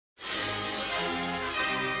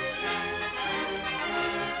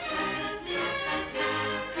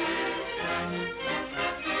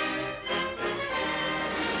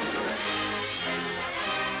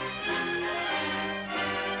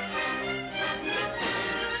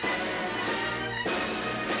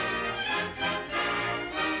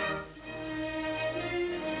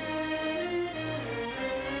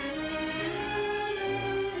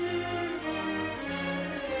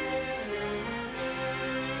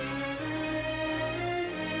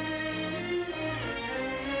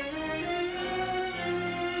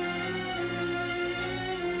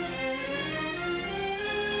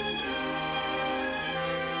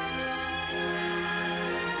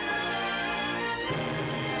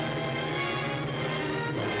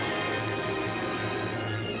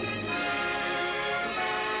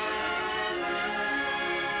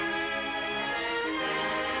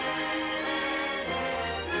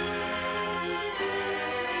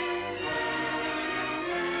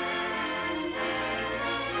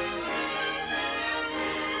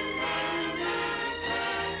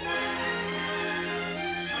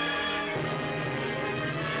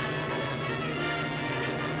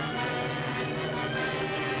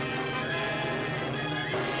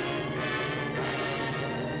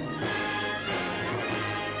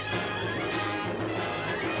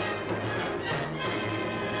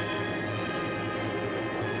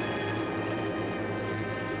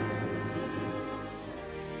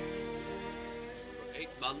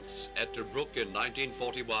months at Tobruk in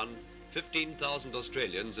 1941, 15,000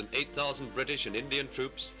 Australians and 8,000 British and Indian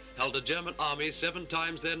troops held a German army 7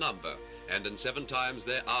 times their number and in 7 times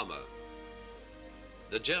their armor.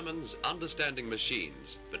 The Germans, understanding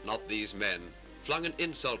machines, but not these men, flung an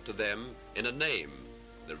insult to them in a name,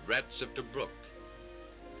 the RATS of Tobruk.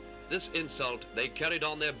 This insult they carried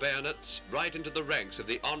on their bayonets right into the ranks of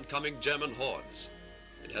the oncoming German hordes.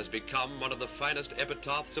 It has become one of the finest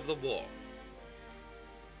epitaphs of the war.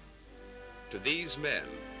 To these men,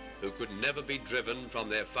 who could never be driven from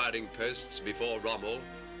their firing posts before Rommel,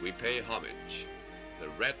 we pay homage, the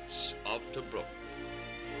RATS of Tobruk.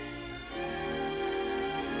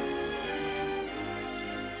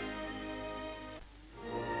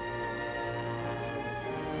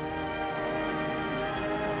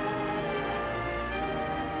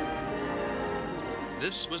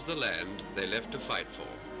 This was the land they left to fight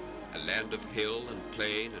for, a land of hill and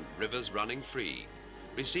plain and rivers running free,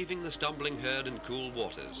 receiving the stumbling herd in cool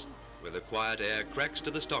waters, where the quiet air cracks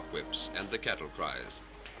to the stockwhips and the cattle cries.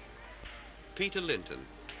 Peter Linton,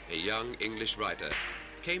 a young English writer,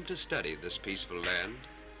 came to study this peaceful land,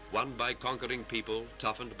 won by conquering people,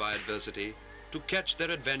 toughened by adversity, to catch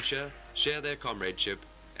their adventure, share their comradeship,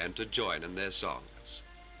 and to join in their songs.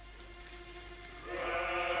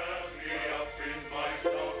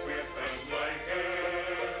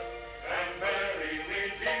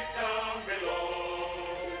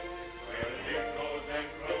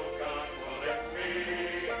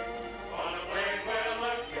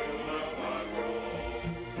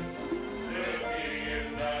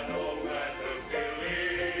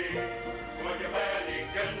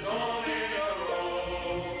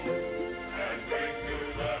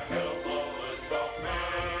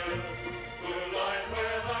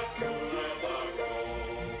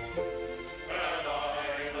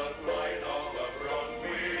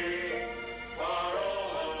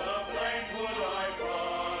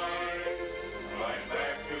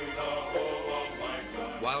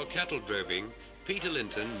 While cattle droving, Peter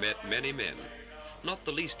Linton met many men, not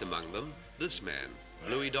the least among them this man,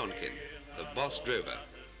 Bluey Donkin, the boss drover,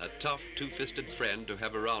 a tough, two-fisted friend to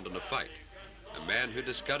have around in a fight, a man who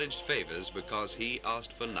discouraged favors because he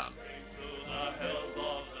asked for none.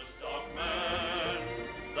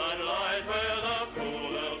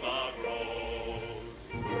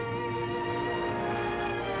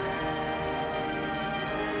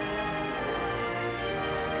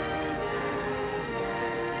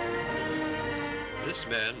 This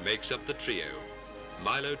man makes up the trio,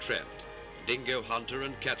 Milo Trent, dingo hunter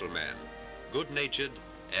and cattleman, good-natured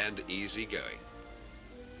and easygoing.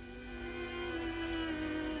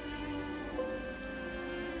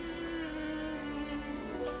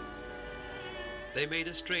 They made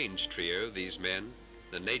a strange trio, these men,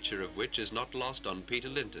 the nature of which is not lost on Peter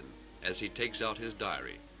Linton as he takes out his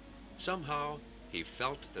diary. Somehow, he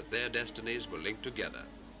felt that their destinies were linked together,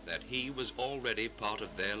 that he was already part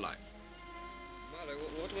of their life. Milo,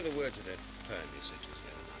 what were the words of that poem you said just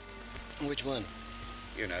the other night? Which one?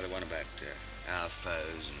 You know, the one about our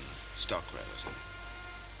foes and stock rails.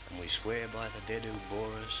 And we swear by the dead who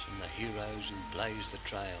bore us and the heroes who blazed the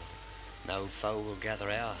trail, no foe will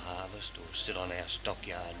gather our harvest or sit on our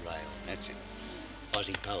stockyard rail. That's it.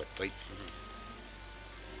 Aussie poet, Pete.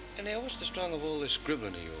 And now, what's the strong of all this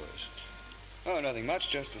scribbling of yours? Oh, nothing much,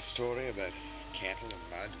 just a story about cattle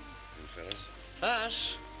and mud and fellas.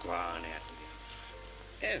 Us? Go on out with you.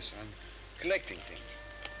 Yes, I'm collecting things.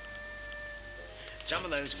 Some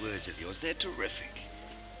of those words of yours, they're terrific.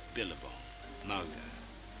 Billabong, Mogo,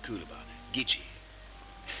 Coolabah, Gidgee.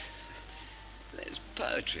 There's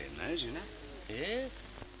poetry in those, you know. Yeah?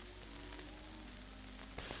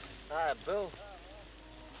 Hi, Bill.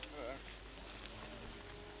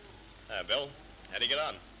 Hi, Bill. How'd you get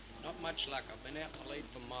on? Not much luck. I've been out in the lead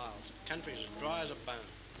for miles. The country's as dry as a bone.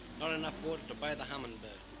 Not enough water to bathe a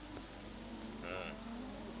hummingbird.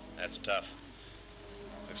 That's tough.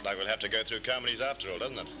 Looks like we'll have to go through Carmody's after all,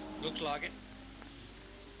 doesn't it? Looks like it.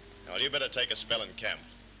 Well, you better take a spell in camp.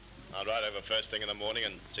 I'll ride over first thing in the morning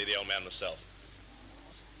and see the old man myself.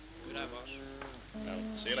 Good night, boss. Well,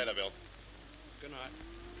 see you later, Bill. Good night.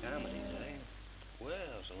 Carmody's, eh?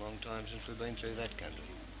 Well, it's a long time since we've been through that country.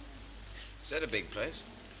 Is that a big place?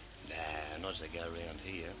 Nah, not as they go round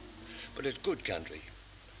here. But it's good country.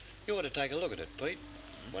 You ought to take a look at it, Pete.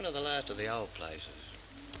 One of the last of the old places.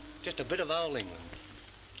 Just a bit of old England.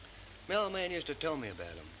 My old man used to tell me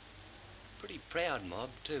about 'em. Pretty proud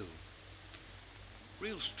mob, too.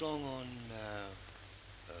 Real strong on,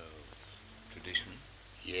 Tradition.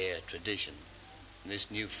 yeah, tradition. And this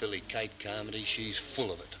new filly, Kate Carmody, she's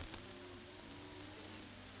full of it.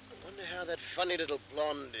 I wonder how that funny little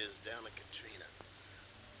blonde is down at Katrina.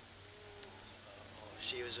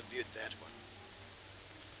 she was a beaut, that one.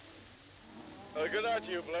 Well, good night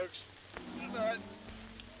to you, blokes. Good night.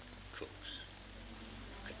 Cooks.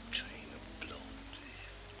 A train of blondes.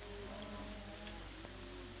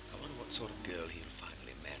 I wonder what sort of girl he'll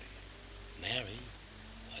finally marry. Marry?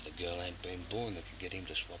 Why, the girl ain't been born that could get him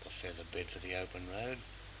to swap a feather bed for the open road.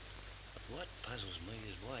 But what puzzles me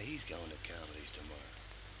is why he's going to Calverley's tomorrow.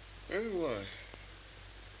 Oh, why?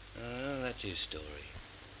 Oh, that's his story.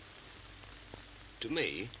 To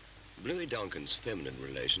me, Bluey Donkin's feminine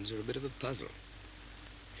relations are a bit of a puzzle.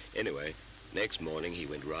 Anyway, next morning he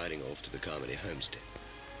went riding off to the Carmody homestead.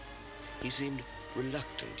 He seemed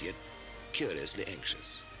reluctant, yet curiously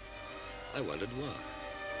anxious. I wondered why.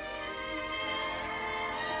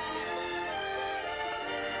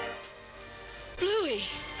 Bluey!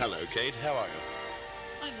 Hello, Kate. How are you?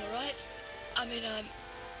 I'm all right. I'm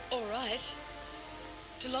all right.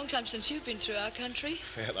 It's a long time since you've been through our country.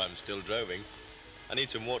 Well, I'm still droving. I need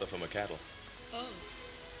some water for my cattle. Oh,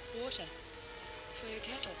 water. For your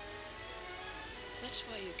cattle. That's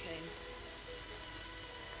why you came.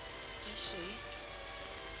 I see.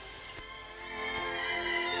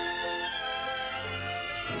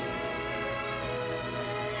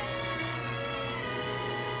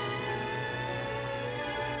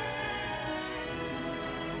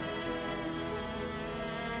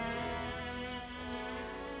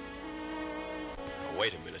 Now,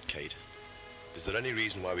 wait a minute, Kate. Is there any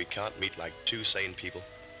reason why we can't meet like two sane people?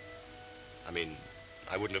 I mean,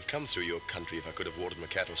 I wouldn't have come through your country if I could have watered my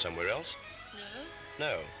cattle somewhere else. No?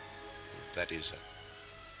 No. That is,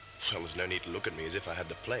 well, there's no need to look at me as if I had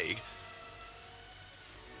the plague.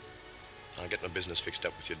 I'll get my business fixed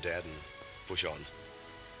up with your dad and push on.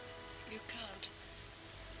 You can't.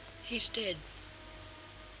 He's dead.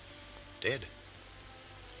 Dead?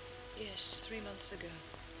 Yes, 3 months ago.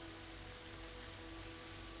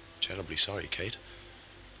 Terribly sorry, Kate.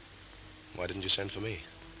 Why didn't you send for me?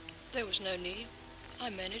 There was no need.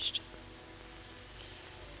 I managed.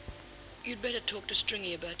 You'd better talk to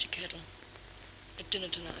Stringy about your cattle. At dinner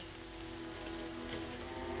tonight.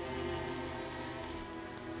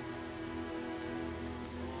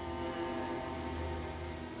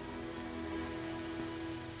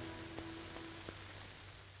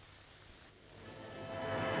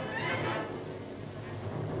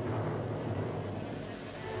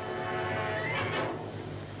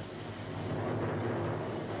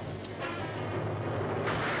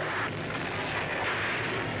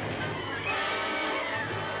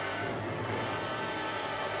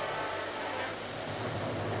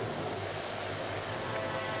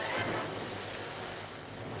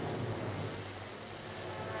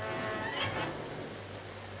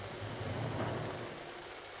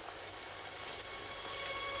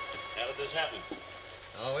 How did this happen?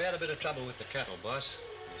 Oh, we had a bit of trouble with the cattle, boss.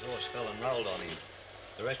 His horse fell and rolled on him.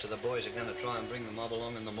 The rest of the boys are going to try and bring the mob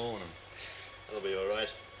along in the morning. That'll be all right.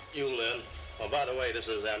 You'll learn. Oh, by the way, this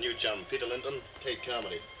is our new chum, Peter Linton, Kate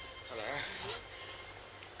Carmody. Hello.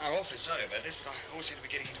 I'm awfully sorry about this, but I always seem to be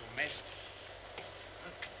getting into a mess.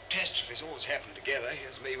 Catastrophes always happen together.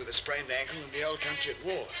 Here's me with a sprained ankle and the old country at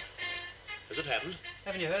war. Has it happened?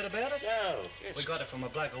 Haven't you heard about it? No. Yes. We got it from a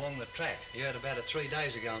bloke along the track. He heard about it 3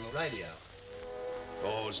 days ago on the radio.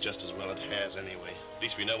 Oh, it's just as well it has anyway. At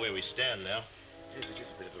least we know where we stand now. Yes, it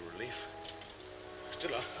is a bit of a relief.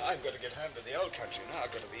 Still, I've got to get home to the old country now.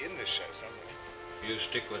 I've got to be in this show somewhere. You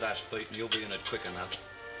stick with us, Pete, and you'll be in it quick enough.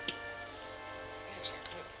 Yes, I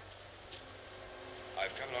could.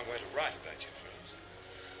 I've come a long way to write about your friends.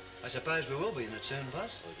 I suppose we will be in it soon,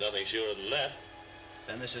 boss. There's nothing surer than that.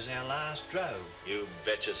 Then this is our last drove. You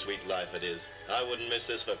betcha sweet life it is. I wouldn't miss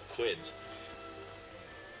this for quids.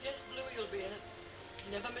 Yes, Bluey, you'll be in it.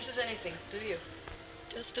 Never misses anything, do you?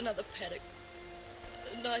 Just another paddock.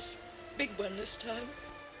 A nice big one this time.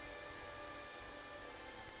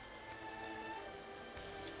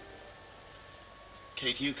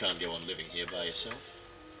 Kate, you can't go on living here by yourself.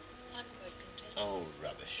 I'm quite content. Oh,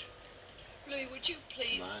 rubbish. Bluey, would you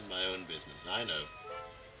please... Mind my own business. I know.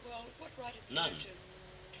 Well, what right have you None. to?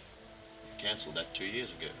 You cancelled that 2 years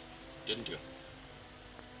ago, didn't you?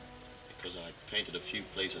 Because I painted a few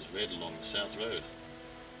places red along the South Road.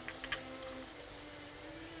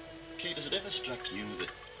 Kate, has it ever struck you that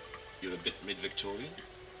you're a bit mid-Victorian?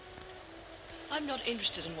 I'm not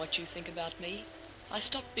interested in what you think about me. I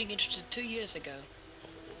stopped being interested 2 years ago.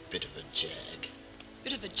 A bit of a jag.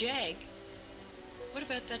 Bit of a jag? What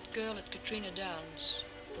about that girl at Katrina Downs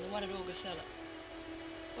and the one at Augathella?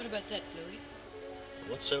 What about that, Bluey?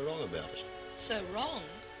 What's so wrong about it? So wrong?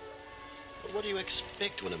 Well, what do you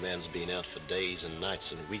expect when a man's been out for days and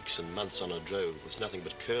nights and weeks and months on a drove with nothing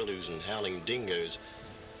but curlews and howling dingoes?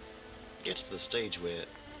 It gets to the stage where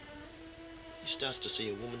he starts to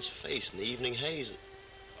see a woman's face in the evening haze.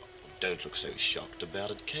 Oh, don't look so shocked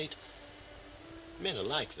about it, Kate. Men are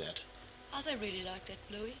like that. Are they really like that,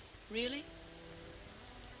 Bluey? Really?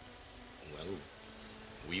 Well,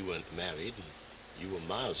 we weren't married, and you were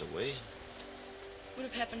miles away. Would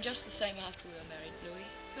have happened just the same after we were married, Bluey.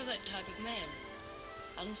 You're that type of man.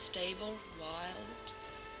 Unstable, wild.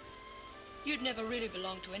 You'd never really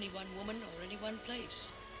belong to any one woman or any one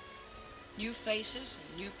place. New faces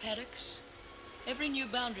and new paddocks. Every new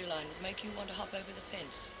boundary line would make you want to hop over the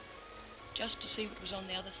fence, just to see what was on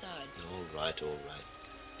the other side. All right, all right.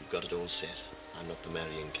 You've got it all set. I'm not the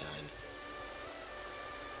marrying kind.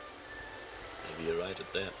 Maybe you're right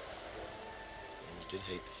at that. I always did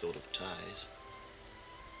hate the thought of ties.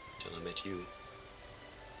 Until I met you.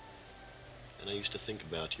 And I used to think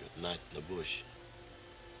about you at night in the bush.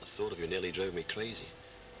 The thought of you nearly drove me crazy.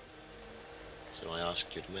 So I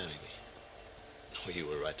asked you to marry me. Oh, you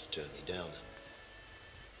were right to turn me down.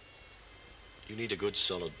 You need a good,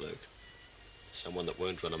 solid bloke. Someone that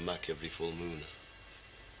won't run amok every full moon.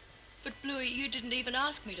 But, Bluey, you didn't even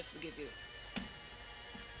ask me to forgive you.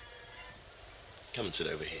 Come and sit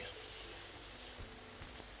over here.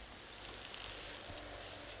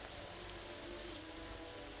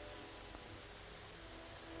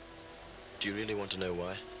 Do you really want to know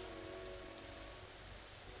why?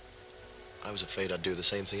 I was afraid I'd do the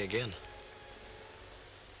same thing again.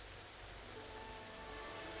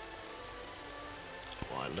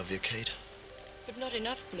 Oh, I love you, Kate. But not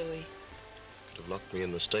enough, Bluey. Could have locked me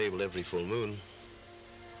in the stable every full moon.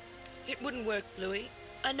 It wouldn't work, Bluey.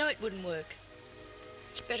 I know it wouldn't work.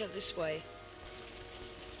 It's better this way.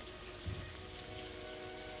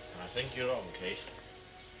 I think you're wrong, Kate.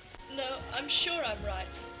 No, I'm sure I'm right.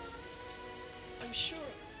 I'm sure.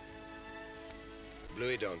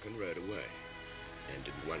 Bluey Donkin rode away and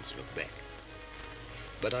didn't once look back.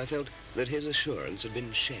 But I felt that his assurance had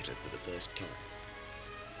been shattered for the first time.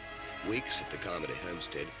 Weeks at the Carmody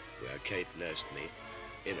homestead, where Kate nursed me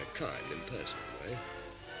in a kind, impersonal way.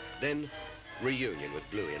 Then, reunion with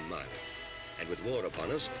Bluey and Miley. And with war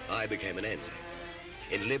upon us, I became an ANZAC.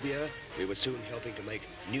 In Libya, we were soon helping to make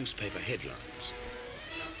newspaper headlines.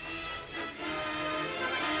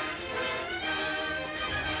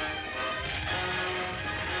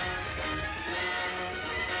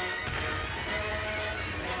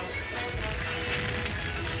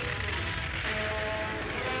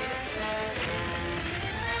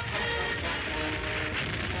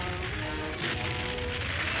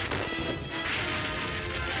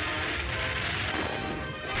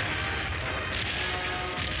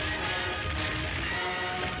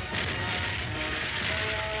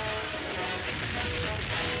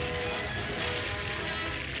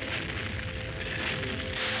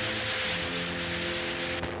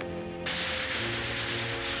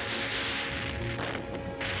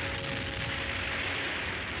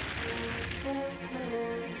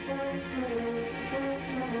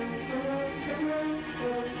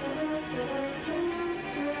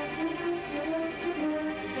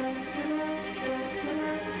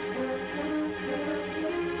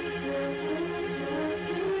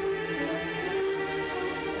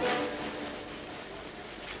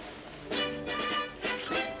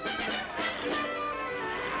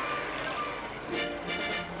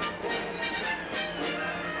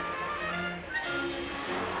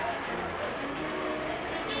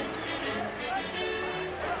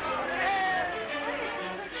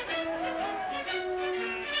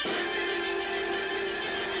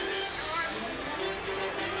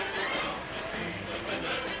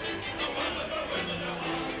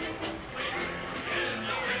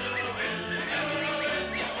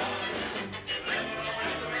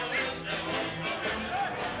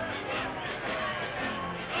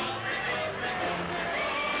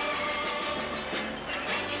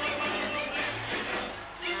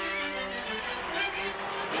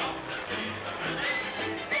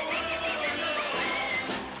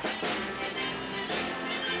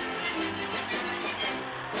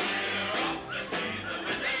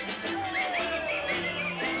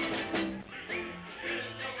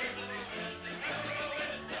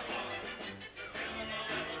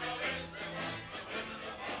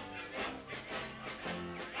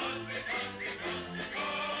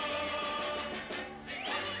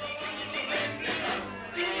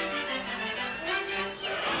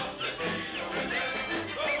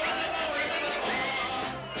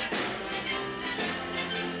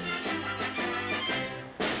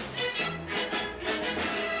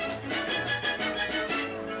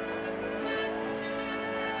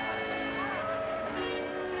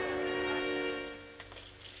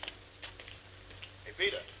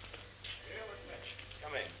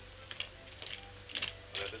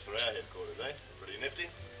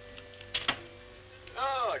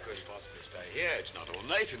 couldn't possibly stay here. It's not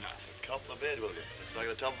ornate enough. Cop the bed, will you? It's like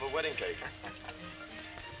the top of a wedding cake.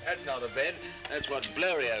 That's not a bed. That's what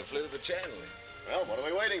Blériot flew the channel in. Well, what are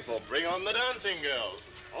we waiting for? Bring on the dancing girls.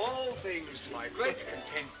 All things to my great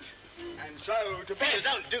content. And so to bed. Hey,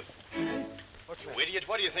 don't do... What's You that? idiot,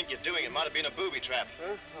 what do you think you're doing? It might have been a booby trap.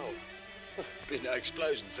 Huh? Oh. Been no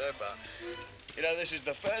explosion so far. You know, this is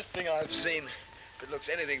the first thing I've seen that looks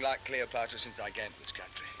anything like Cleopatra since I came to this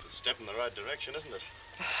country. It's a step in the right direction, isn't it?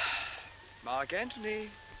 Mark Antony.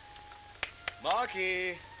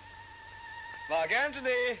 Marky. Mark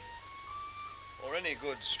Antony. Or any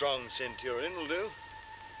good, strong centurion will do.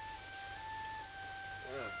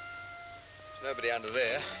 Oh. There's nobody under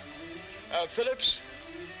there. Oh, Phillips,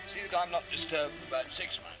 see that I'm not disturbed for about 6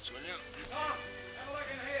 months, will you? Tom, have a look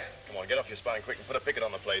in here. Come on, get off your spine quick and put a picket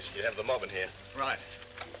on the place. You have the mob in here. Right.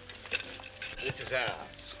 This is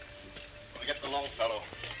ours. Well, get the long fellow.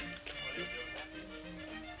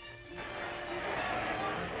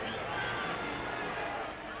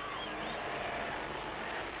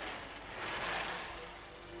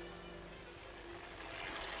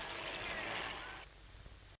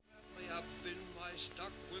 Up in my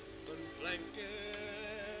stock whip and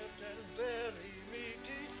blanket and bury me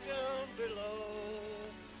deep down below,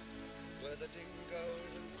 where the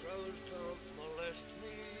dingoes and crows don't molest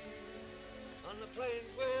me, on the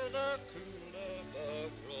plains where the coolabah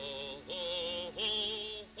grows.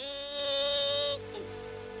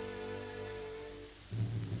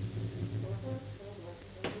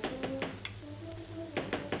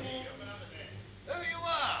 There you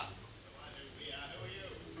are!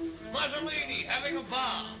 Mussolini having a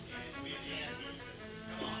bomb.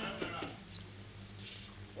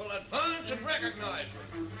 Well, advance and recognize me.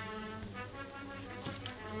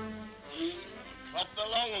 Drop the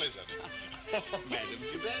long lizard. Madam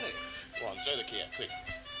Giovanni. Go on, throw the key out, quick.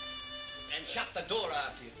 And shut the door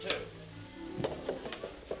after you, too.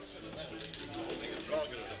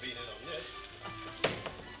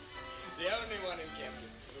 The only one in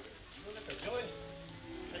Captain. Look at the joint.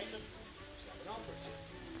 Painted.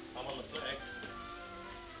 I'm on the flag.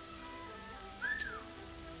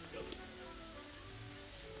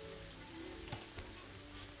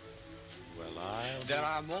 Well, There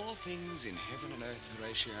are more things in heaven and earth,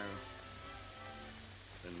 Horatio,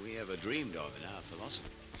 than we ever dreamed of in our philosophy.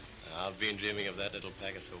 I've been dreaming of that little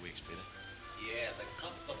packet for weeks, Peter. Yeah, the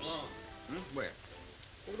cop, the blonde. Where?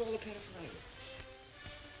 What with all the paraphernalia?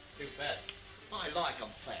 Too fat. I like 'em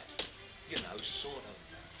fat. You know, sort of.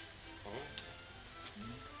 Oh?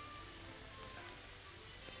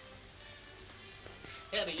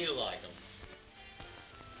 How do you like 'em?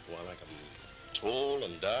 Well, I like 'em tall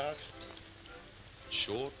and dark,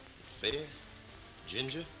 short, fair,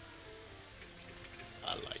 ginger.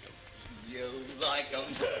 I like 'em. You like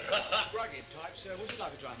 'em. Rugged type, sir. Would you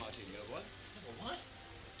like a dry martini, old boy? What?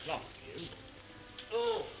 Long to you.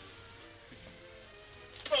 Oh.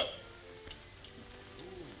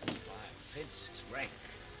 Fine fence is rank.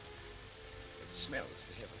 It smells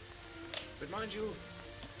to heaven. But mind you,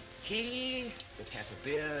 he that hath a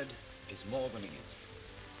beard is more than he is.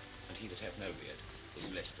 And he that hath no beard is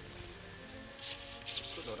less than he.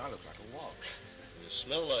 Good Lord, I look like a wog. You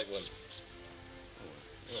smell like one.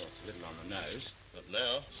 Oh, it's a little on the nose. But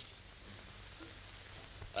now,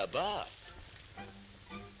 a bath.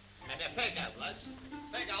 And a Pego, blokes.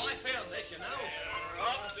 Pego, I found this, you know.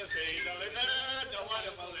 Off to see the lizard, the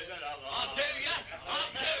wonderful lizard of all. I'll tell ya.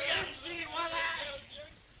 I'll tell ya. See what happens.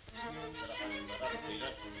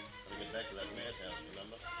 Peter, gotta get back to that mare's house,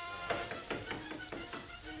 remember?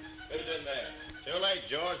 Who's in there? Too late,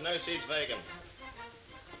 George. No seats vacant.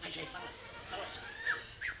 I say, fellas.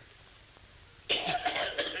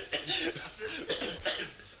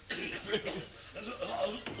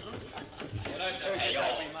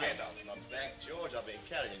 Get off my back, George. I've been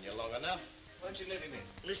carrying you long enough. Why don't you let him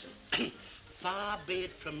in? Listen, far be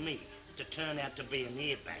it from me to turn out to be an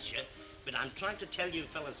ear basher, but I'm trying to tell you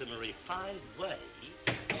fellas in a refined way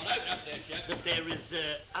Well, open up there, chap. that there is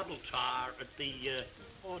adultery at the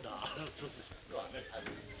order. Go on, let's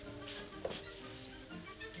open it.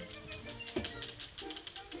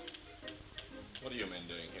 What are you men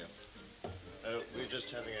doing here? We're just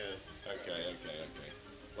having a... Okay.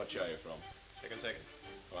 What show are you from? Second.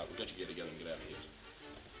 All right, we'll get your gear together and get out of here.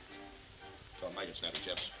 Go on, make it snappy,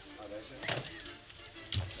 chaps. Oh, there's it.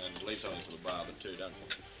 And leave something for the bar, but too, don't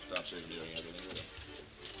start souveniring everything, will you?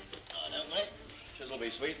 I don't, mate. This'll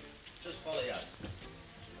be sweet. Just follow us.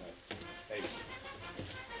 Hey.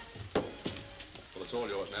 Well, it's all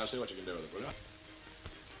yours now. See what you can do with it, will you?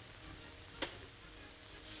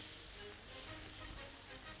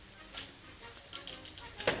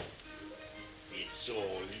 It's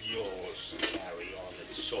all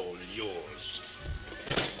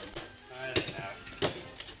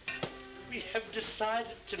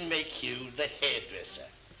decided to make you the hairdresser.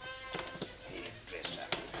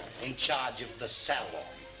 In charge of the salon.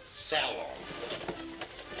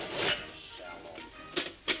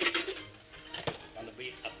 Gonna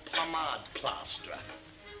be a pomade plasterer,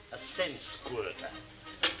 a scent squirter.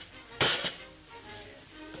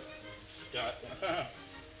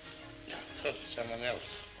 Someone else.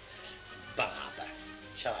 Barber,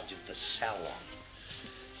 in charge of the salon.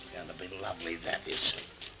 Gonna be lovely, that is.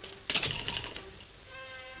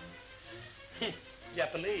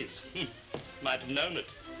 Japanese. Might have known it.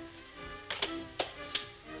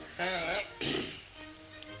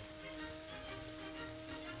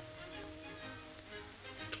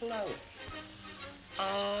 Chloe.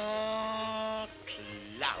 Oh,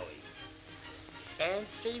 Chloe.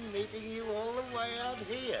 Fancy meeting you all the way out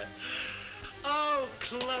here. Oh,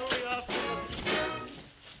 Chloe, after all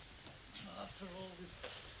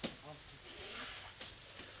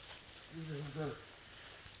this.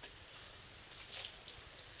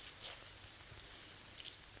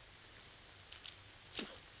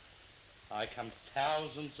 I come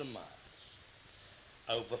thousands of miles,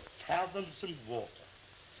 over fathoms of water,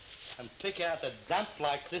 and pick out a dump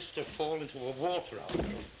like this to fall into a water hole.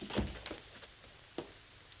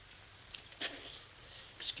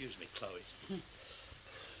 Excuse me, Chloe.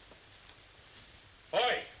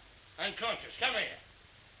 Oi, unconscious, come here.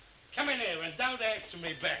 Come in here and don't answer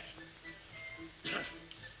me back.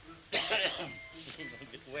 A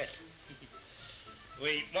bit wet.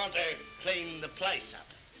 We want to clean the place up.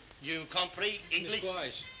 You compris English? Miss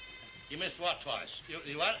Squires. You missed what twice?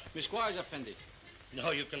 You what? Miss Squires offended.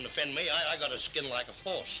 No, you can offend me. I got a skin like a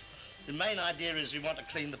horse. The main idea is we want to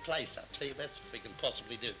clean the place up. See, that's what we can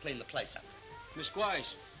possibly do, clean the place up. Miss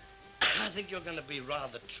Squires. I think you're going to be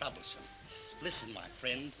rather troublesome. Listen, my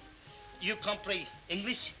friend. You compris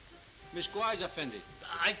English? Miss Squires offended.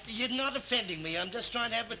 You're not offending me. I'm just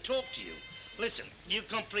trying to have a talk to you. Listen, you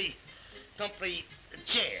compris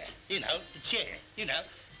chair. You know, the chair. You know,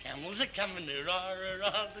 camels are coming to rah, rah,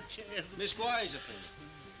 rah, the chair. Miss Squires offended.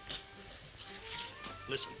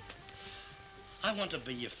 Listen, I want to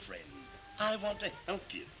be your friend. I want to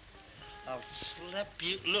help you. I'll slap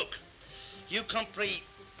you. Look, you compris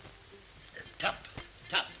tup.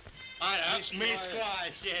 I know. Miss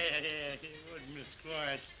Squires. Yeah. Good Miss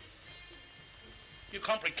Squires. You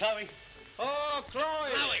compris Chloe? Oh, Chloe!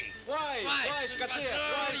 Chloe! Why, Scatia?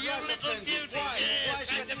 Why, you little beauty! Why, Yes,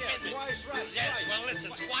 Scatia? Why, right? Yes, well, listen,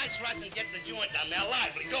 Squire's right and get the joint done. Now,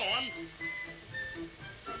 lively, go on.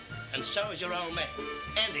 And so is your old man.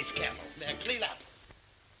 And his camel. Now, clean up.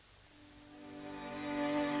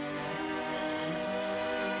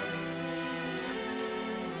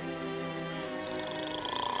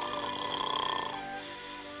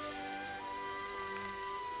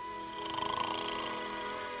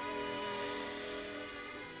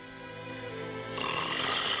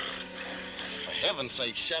 For heaven's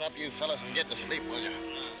sake, shut up, you fellas, and get to sleep, will you?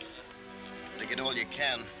 To get all you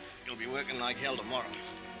can. You'll be working like hell tomorrow.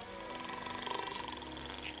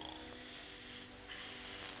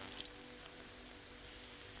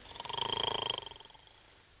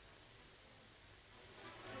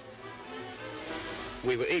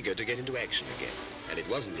 We were eager to get into action again, and it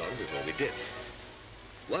wasn't long before we did.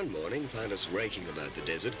 One morning found us raking about the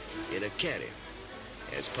desert in a carrier,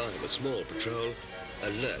 as part of a small patrol,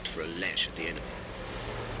 alert for a lash at the enemy.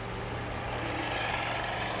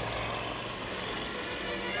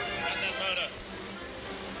 Got that motor.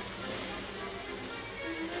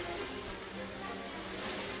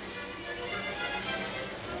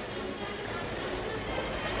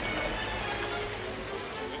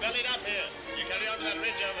 We bellied up here. You carry on to that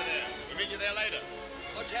ridge over there. We'll meet you there later.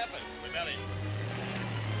 What's happened? We bellied.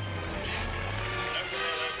 Don't go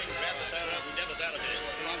there, Logan. Grab the tow rope and get us out of here.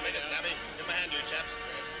 Come on, make it snappy. Get behind you, chaps.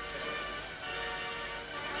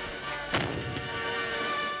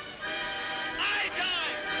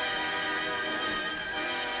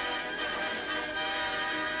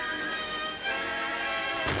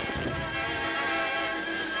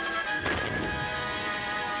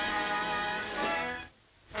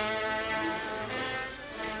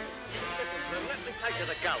 To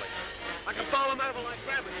the gully. I can bowl them over like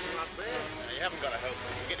rabbits from up there. You haven't got a hope.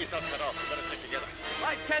 Get yourself cut off. You better stick together.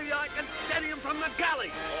 I tell you, I can steady them from the gully.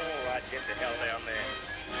 All right, get the hell down there.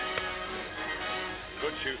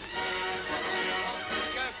 Good shoot.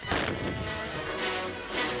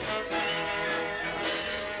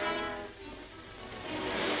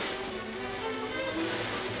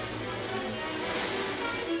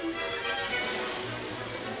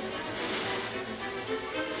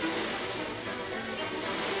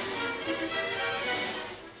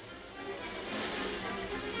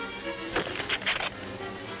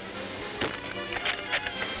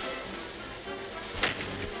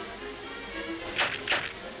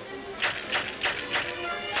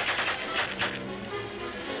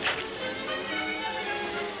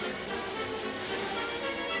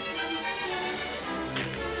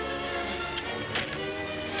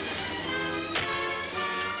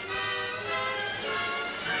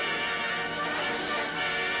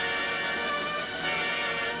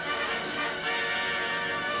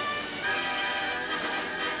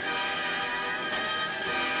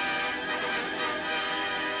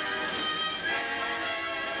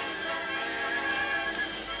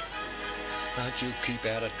 Can't you keep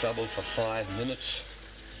out of trouble for 5 minutes?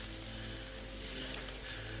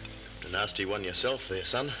 A nasty one yourself there,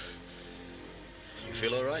 son. You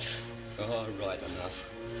feel all right? Oh, right enough.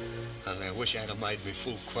 Only I wish I'd have made me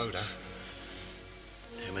full quota.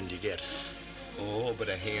 How many did you get? Oh, but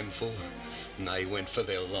a handful. And they went for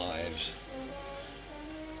their lives.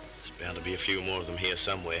 There's bound to be a few more of them here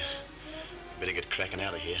somewhere. Better get cracking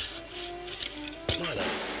out of here. Milo.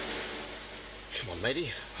 Come on,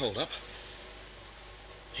 matey. Hold up.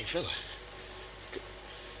 Hey, fella.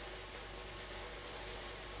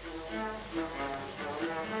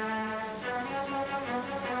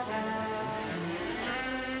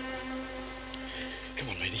 Come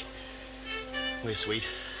on, matey. We're sweet.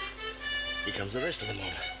 Here comes the rest of the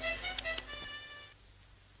lot.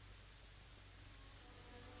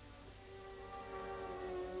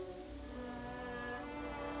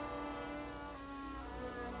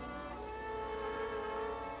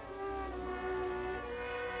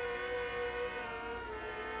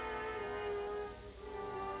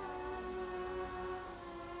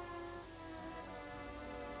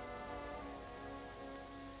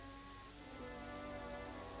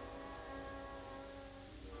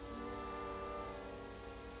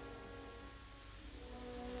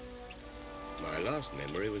 My last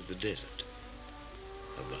memory was the desert,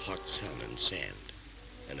 of the hot sun and sand,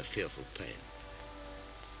 and a fearful pain.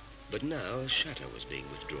 But now a shadow was being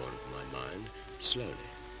withdrawn from my mind, slowly.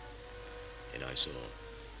 And I saw...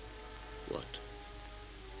 what?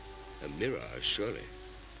 A mirage, surely.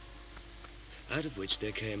 Out of which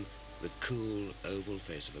there came the cool, oval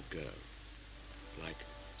face of a girl, like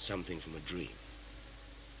something from a dream.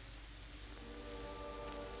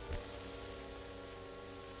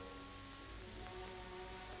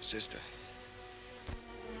 Sister.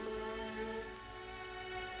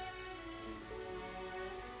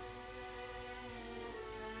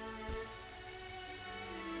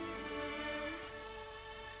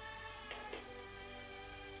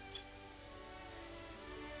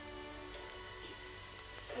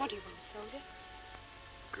 What do you want, soldier?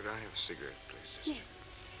 Could I have a cigarette, please, sister? Yes.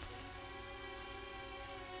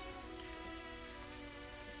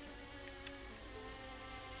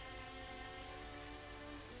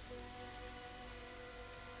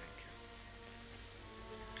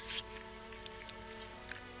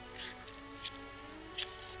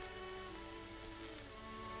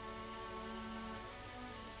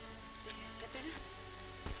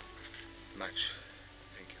 Much.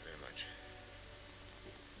 Thank you very much.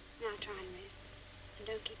 Now try and rest. And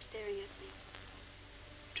don't keep staring at me.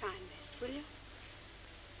 Try and rest, will you?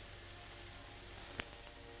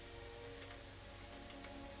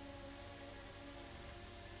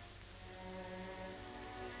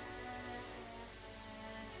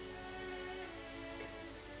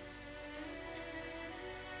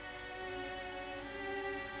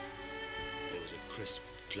 There was a crisp,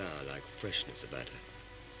 flower-like freshness about her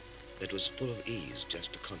that was full of ease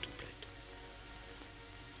just to contemplate.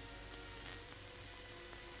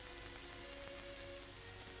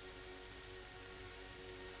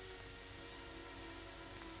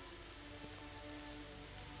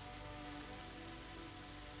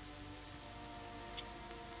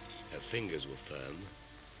 Her fingers were firm,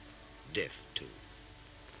 deft too.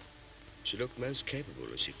 She looked most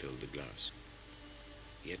capable as she filled the glass,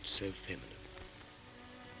 yet so feminine.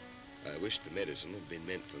 I wished the medicine had been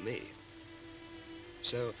meant for me.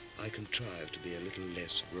 So I contrived to be a little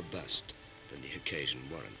less robust than the occasion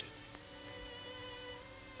warranted.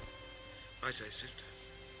 I say, sister.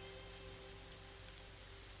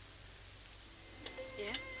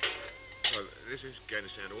 Yeah? Well, this is going to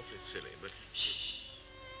sound awfully silly, but... Shh.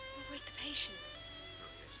 We'll wake the patient. Oh,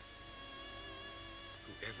 yes.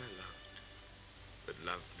 Whoever loved, but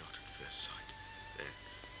loved not at first sight. There.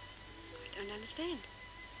 I don't understand.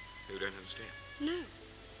 You don't understand? No.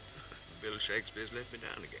 Bill Shakespeare's let me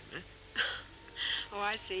down again, eh? Oh,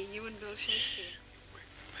 I see. You and Bill Shakespeare. Wait,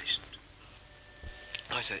 patient.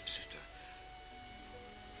 I say, sister.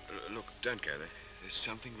 Look, don't go there. There's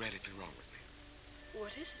something radically wrong with me.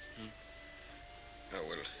 What is it? Oh,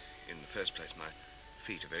 well, in the first place, my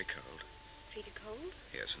feet are very cold. Feet are cold?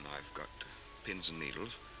 Yes, and I've got pins and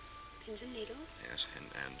needles. Pins and needles? Yes,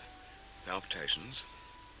 and palpitations.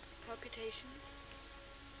 Palpitations?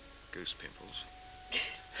 Goose pimples.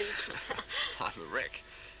 Pimples. I'm a wreck.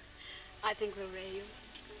 I think we'll ray you.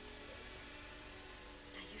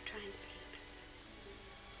 Now you try and sleep.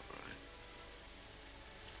 All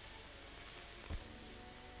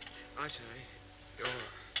right. I say,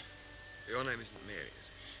 your name isn't Mary, is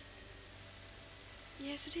it?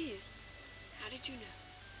 Yes, it is. How did you know?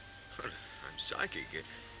 Well, I'm psychic.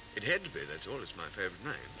 It had to be, that's all. It's my favorite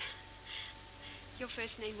name. Your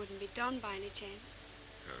first name wouldn't be Don by any chance.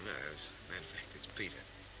 Oh, no. As a matter of fact, it's Peter.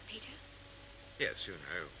 Peter? Yes, you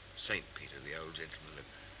know, St. Peter, the old gentleman that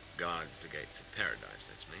guards the gates of paradise.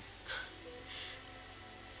 That's me.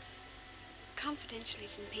 Confidentially,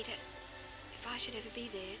 St. Peter, if I should ever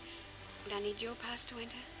be there, would I need your pass to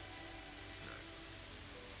enter? No.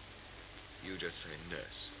 You just say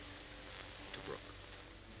nurse. Tobruk.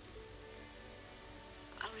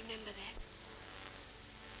 I'll remember that.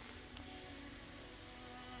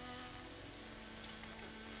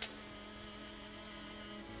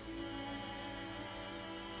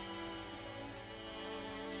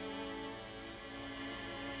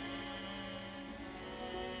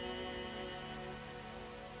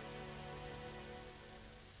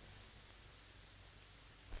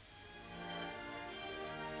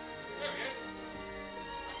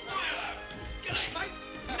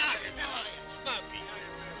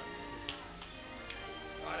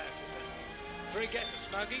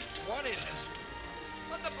 What is it?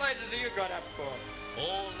 What the blazes have you got up for?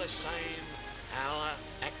 All the same, Allah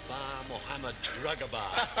Akbar Muhammad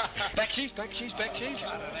Rugabar. Backsheesh, backsheesh, backsheesh.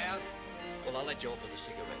 Cut it out. Well, I'll let you off with a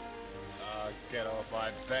cigarette. Oh, get off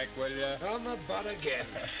my back, will you? On the butt again.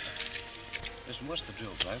 Listen, what's the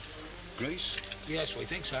drill, bloke? Grease? Yes, we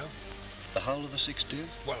think so. The whole of the 60th?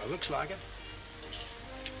 Well, it looks like it.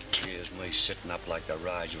 Here's me sitting up like the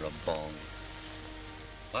Raja of Bong.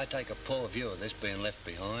 I take a poor view of this being left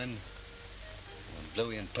behind. When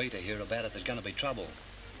Bluey and Peter hear about it, there's going to be trouble.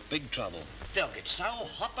 Big trouble. They'll get so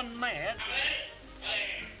hopping mad.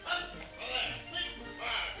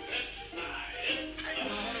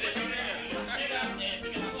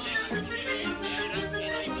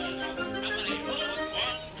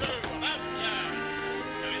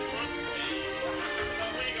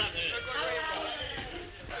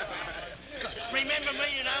 Remember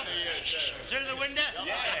me, you know? Through the window?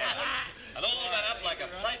 Yeah. And all that up like a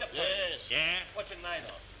plate of food. Yes. Yeah. What's it made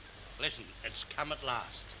of? Listen, it's come at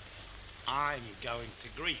last. I'm going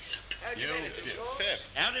to Greece. How'd you manage it, George?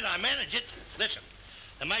 How did I manage it? Listen,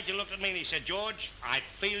 the Major looked at me and he said, George, I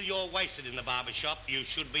feel you're wasted in the barber shop. You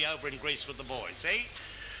should be over in Greece with the boys, see?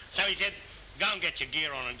 So he said, go and get your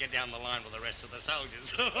gear on and get down the line with the rest of the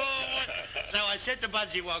soldiers. So I said to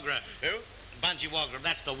Bungie Wagra, Who? Bungie Wagra,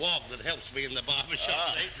 that's the wog that helps me in the barber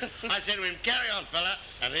shop, see? I said to him, carry on, fella,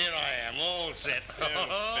 and here I am, all set.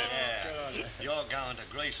 Yeah. You're going to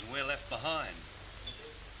Greece and we're left behind.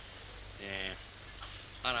 Yeah,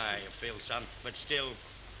 I know how you feel, son, but still,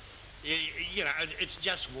 you know, it's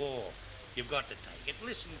just war. You've got to take it.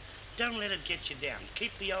 Listen, don't let it get you down.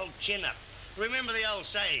 Keep the old chin up. Remember the old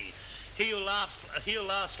saying, he who laughs, he who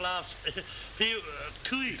laughs, he who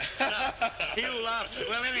laughs.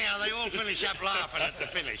 Well, anyhow, they all finish up laughing at the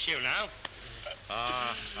finish, you know.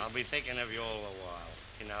 I'll be thinking of you all the while.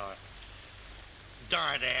 You know,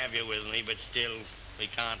 sorry to have you with me, but still, we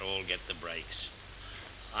can't all get the breaks.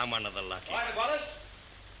 I'm one of the lucky. Private Wallace?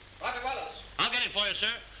 Private Wallace? I'll get it for you,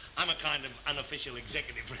 sir. I'm a kind of unofficial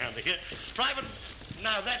executive round here. Private...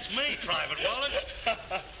 No, that's me, Private Wallace.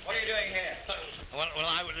 What are you doing here? Well,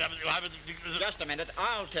 I would... Just a minute.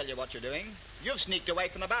 I'll tell you what you're doing. You've sneaked away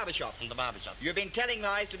from the barber shop. From the barber shop. You've been telling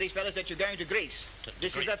lies to these fellas that you're going to Greece.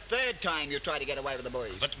 This is the third time you try to get away with the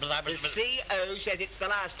boys. But the CO says it's the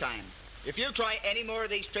last time. If you try any more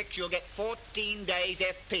of these tricks, you'll get 14 days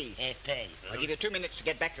FP. FP. I'll give you 2 minutes to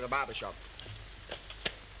get back to the barber shop.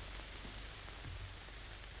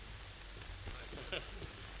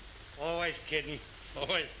 Always kidding.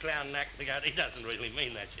 Always clowning, acting out. He doesn't really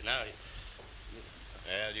mean that, you know.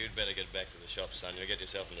 Well, you'd better get back to the shop, son. You'll get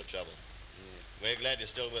yourself into trouble. We're glad you're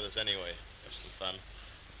still with us anyway. Have some fun.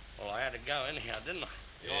 Well, I had to go anyhow, didn't I?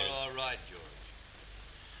 You're all right, George.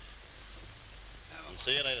 And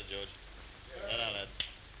see you later, George. No, lad.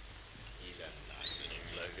 He's a nice little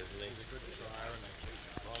bloke, isn't he? He's a good flyer, and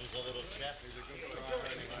Ron's a little chap. He's a good flyer,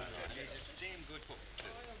 and he's a damn good cook,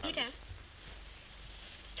 too. Peter,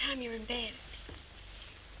 it's time you're in bed.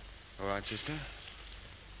 All right, sister.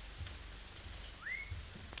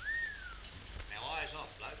 Now, eyes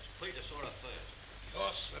off, blokes. Peter saw her first.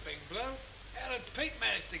 You're slipping, Blue. How did Pete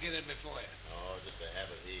manage to get in before you? Oh, just a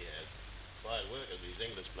habit he has. Fine work of these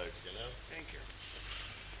English blokes, you know. Thank you.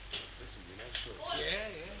 Listen, you know, sure.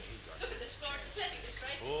 Yeah. Look at this floor. It's plenty this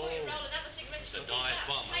great. Oh. Before you roll another cigarette, It's a dive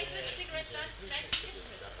bomb. Hey, put the cigarette down straight.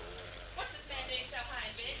 What's this man doing so high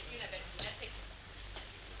in bed? You know better than that. Fix it.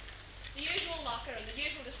 The usual locker and the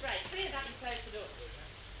usual disgrace. Clean it up and close the door.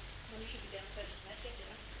 Well, you should be downstairs with that. Get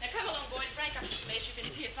there. Now, come along, boys. Break up this mess. You've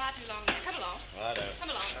been here far too long now. Come along. Righto.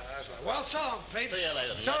 Come along. Well, so long, Pete. See you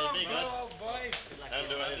later. So long, Be Blue, good. old boy.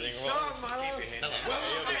 Don't do anything So wrong. long, Marlowe. You'll be Well,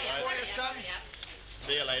 right. Hurry up, son. hurry up.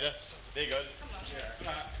 See you later. Be good. Come along.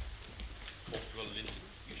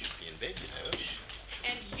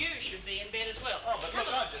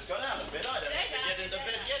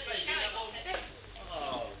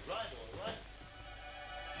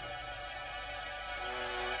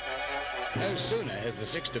 No sooner has the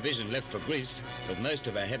 6th Division left for Greece with most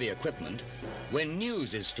of our heavy equipment when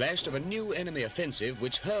news is flashed of a new enemy offensive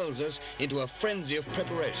which hurls us into a frenzy of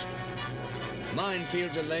preparation.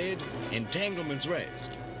 Minefields are laid, entanglements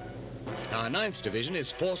raised. Our 9th Division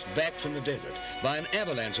is forced back from the desert by an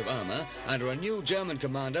avalanche of armor under a new German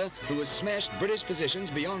commander who has smashed British positions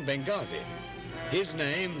beyond Benghazi. His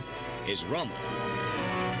name is Rommel.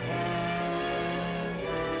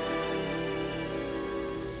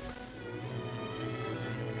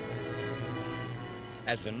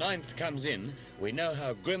 As the 9th comes in, we know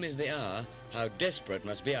how grim is the hour, how desperate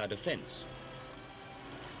must be our defense.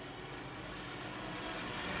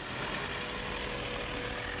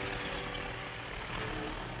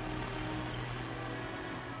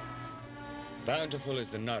 Bountiful is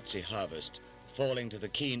the Nazi harvest, falling to the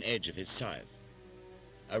keen edge of his scythe.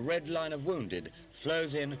 A red line of wounded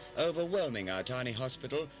flows in, overwhelming our tiny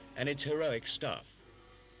hospital and its heroic staff.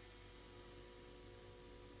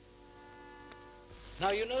 Now,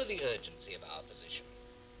 you know the urgency of our position.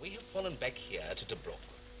 We have fallen back here to Tobruk,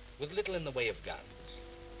 with little in the way of guns,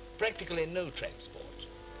 practically no transport,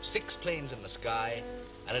 6 planes in the sky,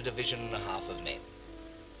 and a division and a half of men.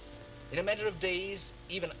 In a matter of days,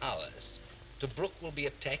 even hours, Tobruk will be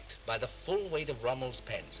attacked by the full weight of Rommel's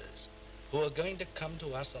panzers, who are going to come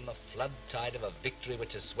to us on the flood tide of a victory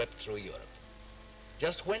which has swept through Europe.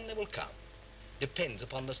 Just when they will come depends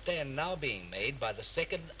upon the stand now being made by the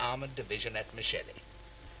 2nd Armored Division at Michelli.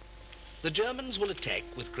 The Germans will attack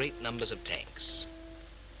with great numbers of tanks.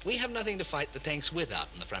 We have nothing to fight the tanks with out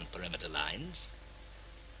in the front perimeter lines.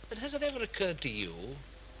 But has it ever occurred to you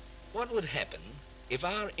what would happen if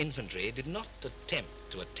our infantry did not attempt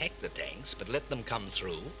to attack the tanks, but let them come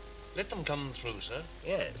through? Let them come through, sir?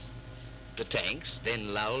 Yes. The tanks,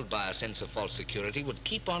 then lulled by a sense of false security, would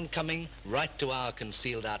keep on coming right to our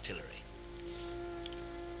concealed artillery.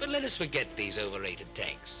 But let us forget these overrated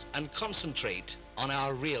tanks and concentrate on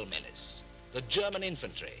our real menace, the German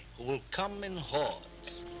infantry, who will come in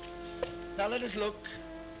hordes. Now let us look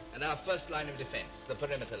at our first line of defense, the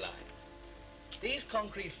perimeter line. These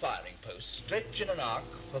concrete firing posts stretch in an arc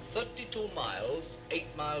for 32 miles, 8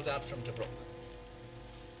 miles out from Tobruk.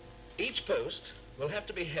 Each post will have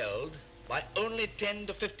to be held by only 10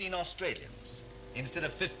 to 15 Australians, instead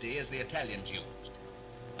of 50 as the Italians used.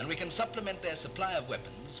 And we can supplement their supply of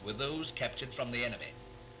weapons with those captured from the enemy.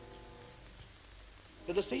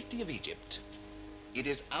 For the safety of Egypt, it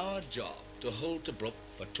is our job to hold Tobruk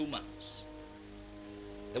for 2 months.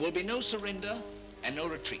 There will be no surrender and no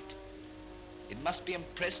retreat. It must be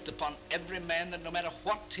impressed upon every man that no matter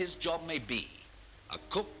what his job may be, a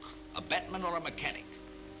cook, a batman, or a mechanic,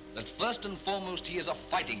 that first and foremost he is a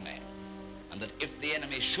fighting man, and that if the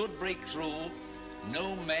enemy should break through,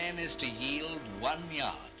 no man is to yield 1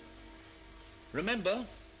 yard. Remember,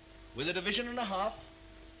 with a division and a half,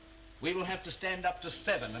 we will have to stand up to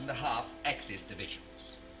 7.5 Axis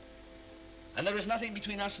divisions. And there is nothing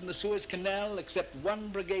between us and the Suez Canal except 1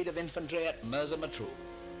 brigade of infantry at Mirza Matruh.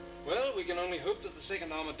 Well, we can only hope that the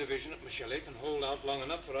 2nd Armored Division at Michelli can hold out long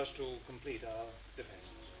enough for us to complete our defenses.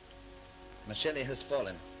 Michelli has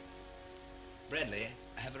fallen. Bradley,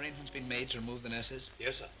 have arrangements been made to remove the nurses?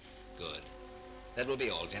 Yes, sir. Good. That will be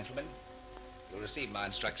all, gentlemen. You'll receive my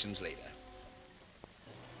instructions later.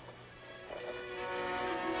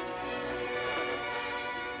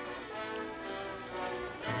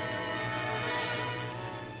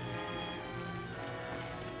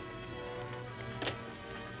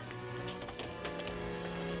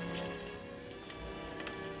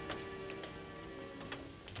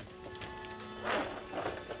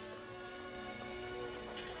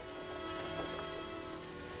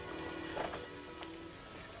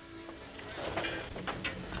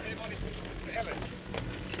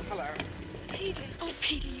 Peter. Oh,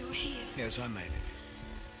 Peter, you're here. Yes, I made it.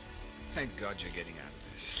 Thank God you're getting out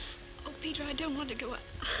of this. Oh, Peter, I don't want to go. I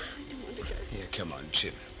don't want to go. Here, come on, chin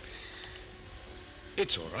up.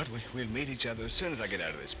 It's all right. We'll meet each other as soon as I get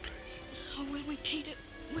out of this place. Oh, will we, Peter?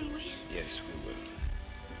 Will we? Yes, we will.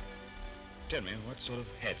 Tell me, what sort of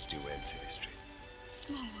hats do you wear in City Street?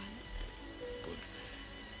 Small one. Good.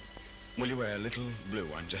 Will you wear a little blue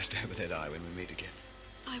one just over that eye when we meet again?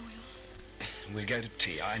 I will. We'll go to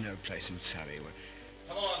tea. I know a place in Surrey where...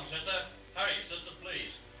 Come along, sister. Hurry, sister,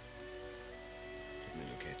 please. Let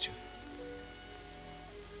me look at you.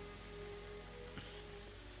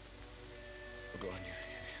 Oh, go on,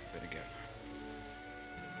 you better go.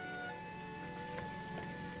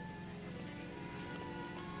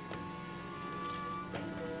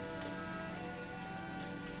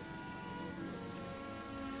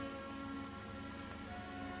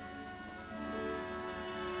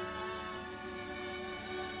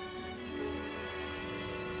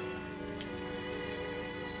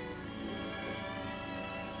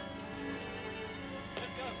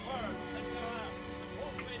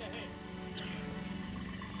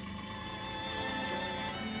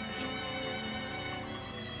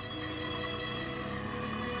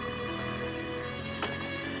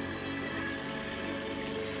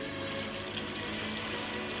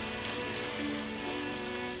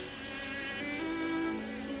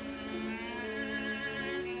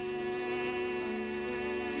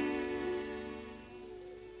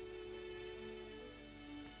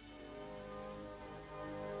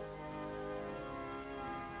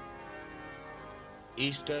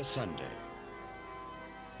 Easter Sunday.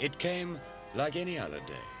 It came like any other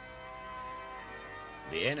day.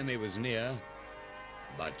 The enemy was near,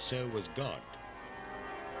 but so was God.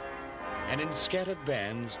 And in scattered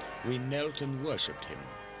bands, we knelt and worshipped him,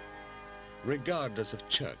 regardless of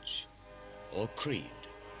church or creed.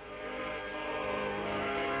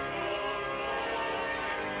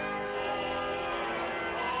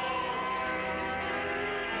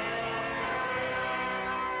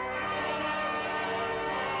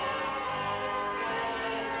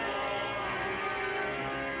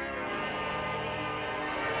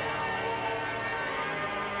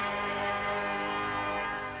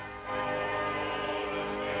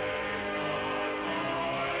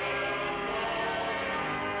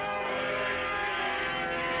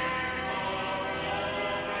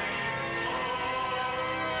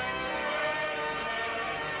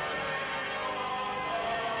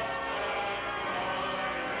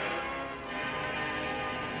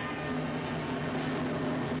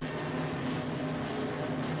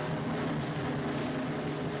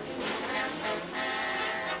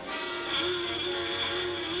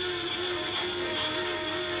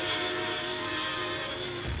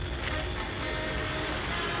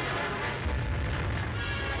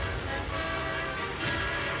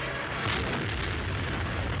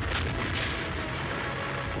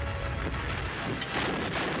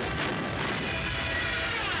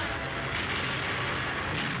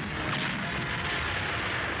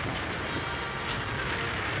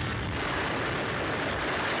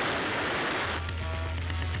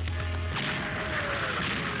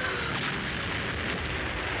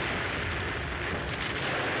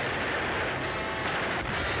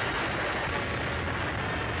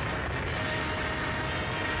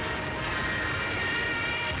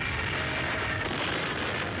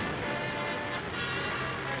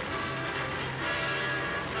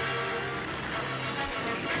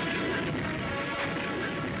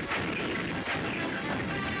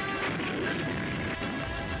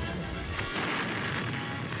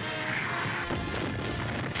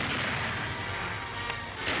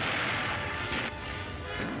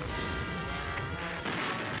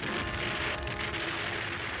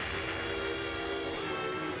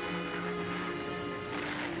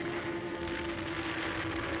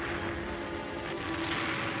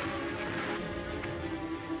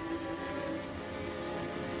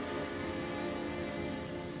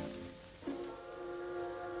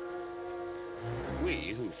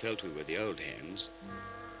 We, who felt we were the old hands,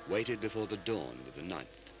 waited before the dawn with the 9th.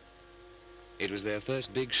 It was their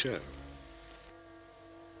first big show.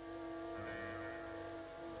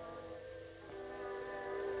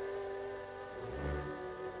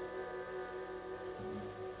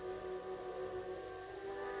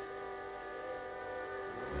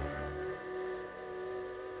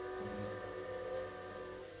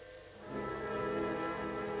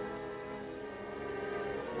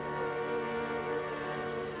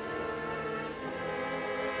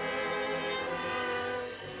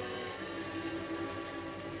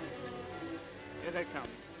 Here they come.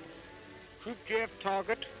 Troop GF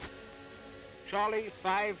target, Charlie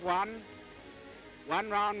 5-1, 1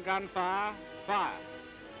 round gunfire, fire.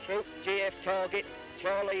 Troop GF target,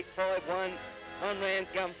 Charlie 5-1, 1 round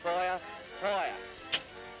gunfire, fire.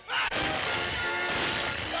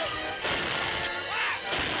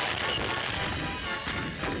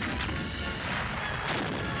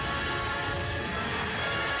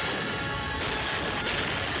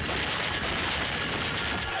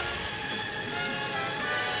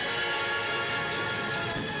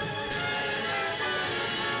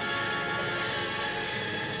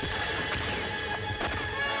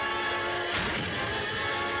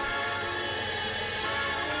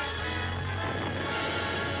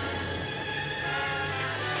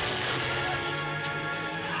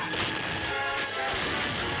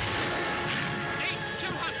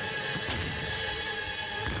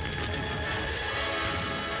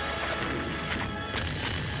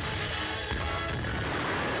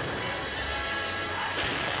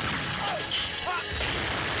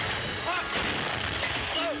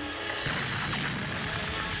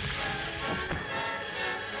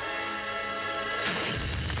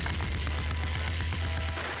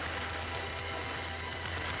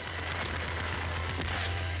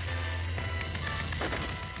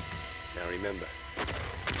 Now remember,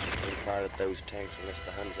 don't fire at those tanks unless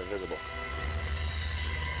the Huns are visible.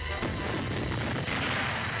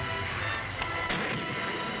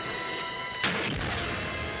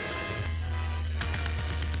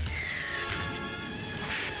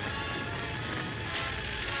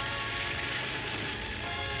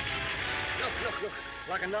 Look,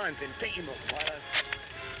 like a 9-pin. Pick him up, Milo.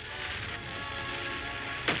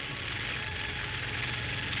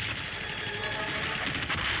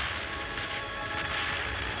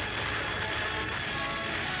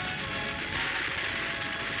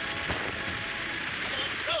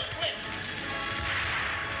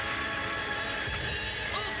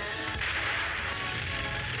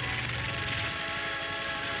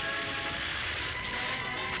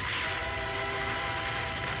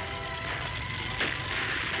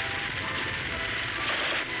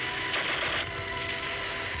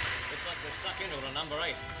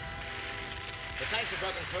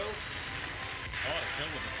 Chauvel. Oh, to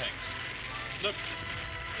fill with the tanks. Look,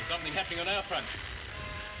 there's something happening on our front.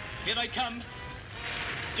 Here they come.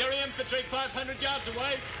 Jerry infantry 500 yards away.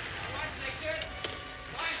 What, Richard?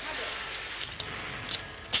 500.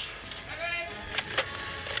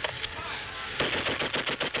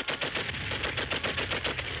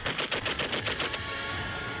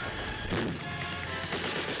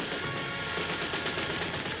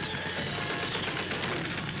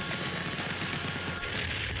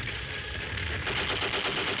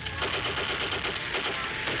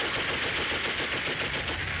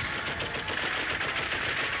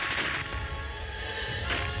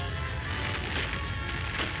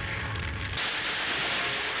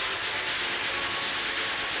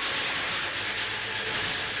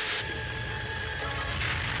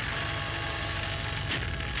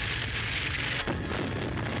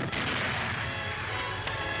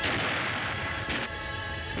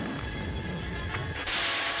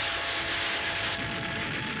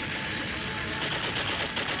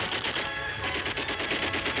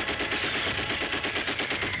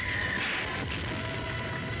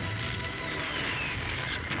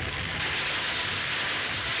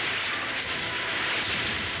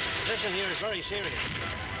 The position here is very serious.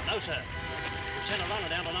 No, sir. We've sent a runner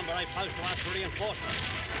down to number 8 post to ask for reinforcements.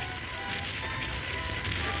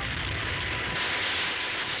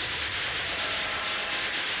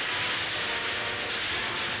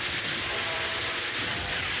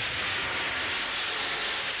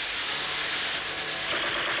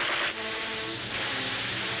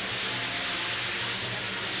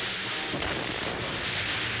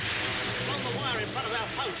 Along the wire in front of our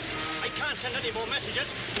post. They can't send any more messages.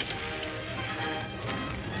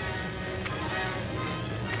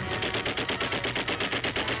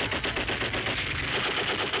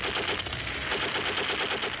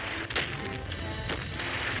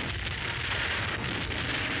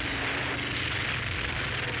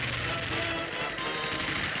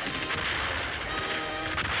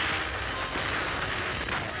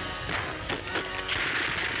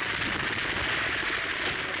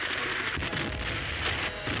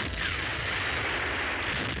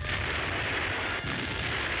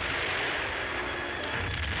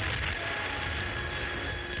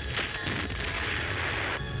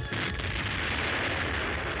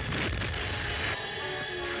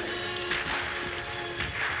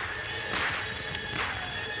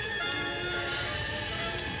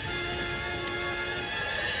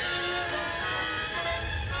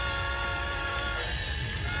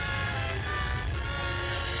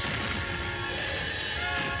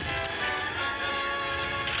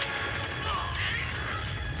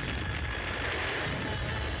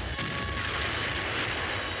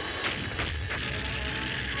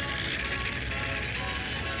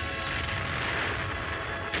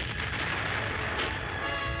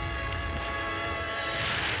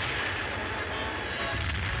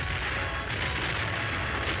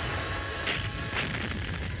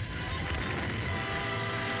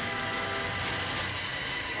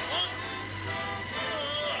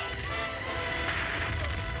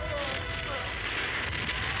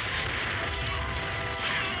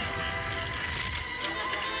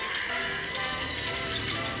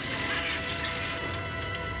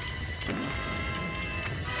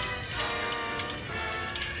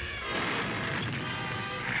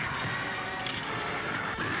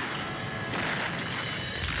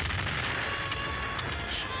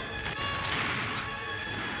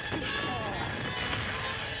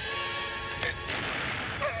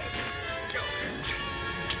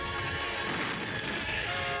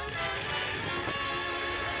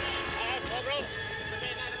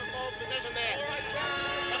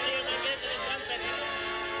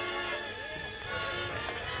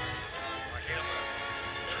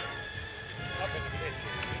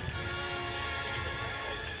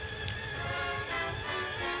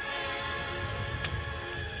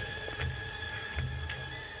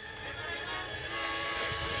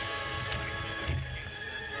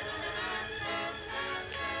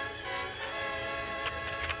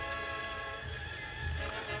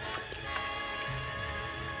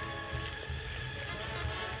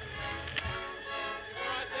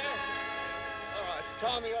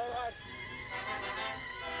 Tommy, all right?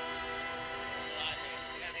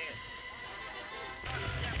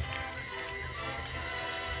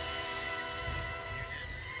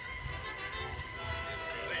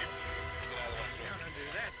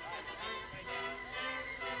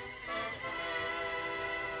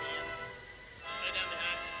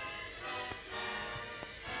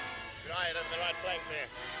 Right, over the right flank there.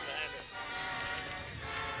 Behind us.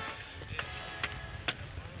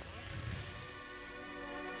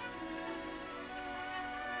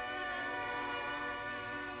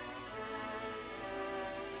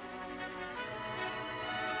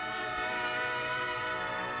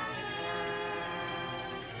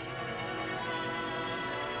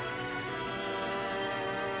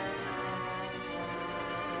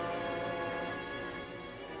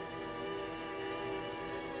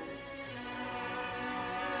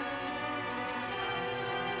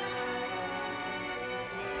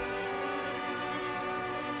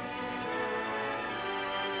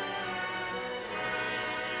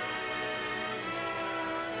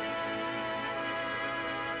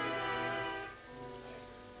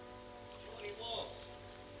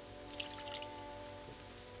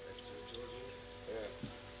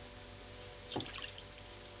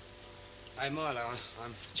 Hey, Milo,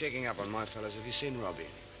 I'm checking up on my fellas. Have you seen Robbie?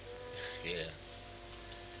 Yeah.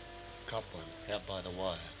 Cop one, out by the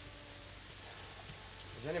wire.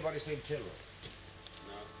 Has anybody seen Tilroy?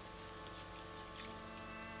 No.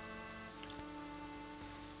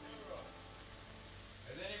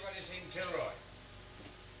 Has anybody seen Tilroy?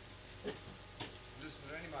 Listen, is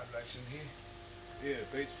there any mud blacks in here? Yeah,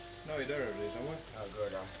 Pete. Snowy Derry, please, no one? Oh,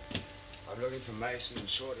 good. I'm looking for Mason and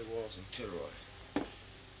Shorty Walls and Tilroy.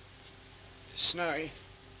 Snowy?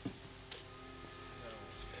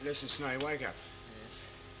 Listen, Snowy, wake up.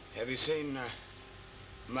 Yes. Have you seen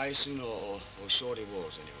Mason or Shorty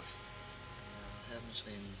Walls anyway? No, I haven't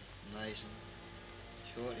seen Mason.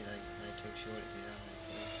 Shorty, they took Shorty to the army.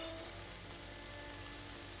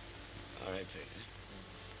 All right, Pete.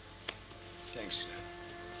 Thanks, Snowy.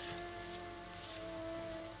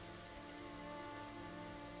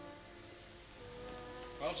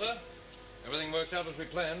 Well, sir, everything worked out as we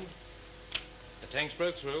planned. The tanks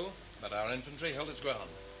broke through, but our infantry held its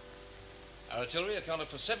ground. Our artillery accounted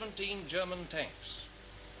for 17 German tanks.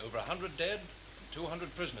 Over 100 dead and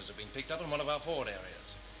 200 prisoners have been picked up in one of our forward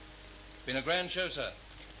areas. It's been a grand show, sir.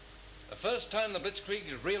 The first time the Blitzkrieg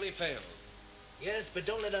has really failed. Yes, but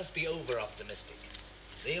don't let us be over-optimistic.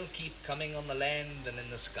 They'll keep coming on the land and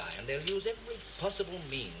in the sky, and they'll use every possible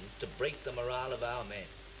means to break the morale of our men,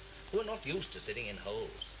 who are not used to sitting in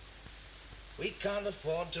holes. We can't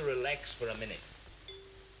afford to relax for a minute.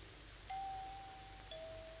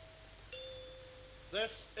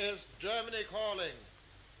 This is Germany calling.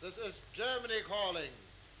 This is Germany calling.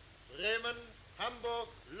 Bremen, Hamburg,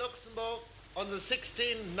 Luxembourg on the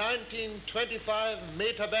 16-19-25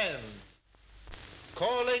 meter band.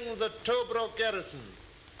 Calling the Tobruk garrison.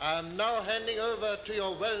 I am now handing over to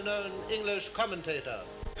your well-known English commentator.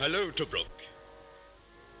 Hello, Tobruk.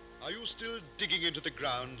 Are you still digging into the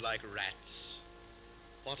ground like rats?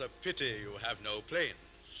 What a pity you have no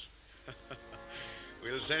planes.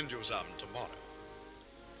 We'll send you some tomorrow.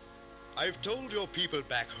 I've told your people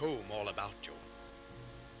back home all about you.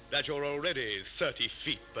 That you're already 30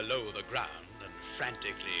 feet below the ground and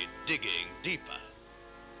frantically digging deeper.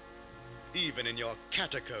 Even in your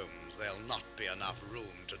catacombs, there'll not be enough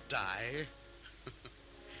room to die.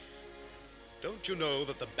 Don't you know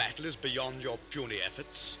that the battle is beyond your puny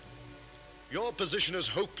efforts? Your position is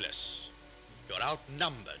hopeless. You're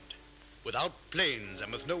outnumbered, without planes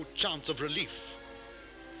and with no chance of relief.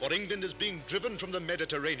 For England is being driven from the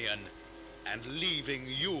Mediterranean and leaving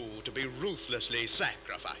you to be ruthlessly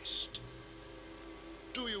sacrificed.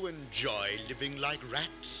 Do you enjoy living like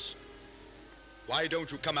rats? Why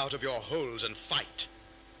don't you come out of your holes and fight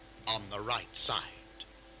on the right side?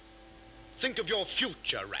 Think of your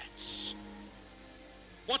future, rats.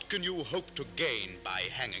 What can you hope to gain by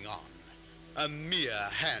hanging on? A mere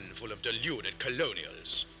handful of deluded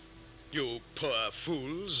colonials. You poor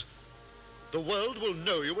fools. The world will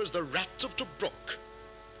know you as the Rats of Tobruk.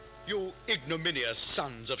 You ignominious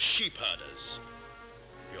sons of sheep herders.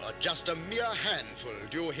 You're just a mere handful,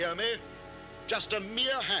 do you hear me? Just a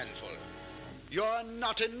mere handful. You're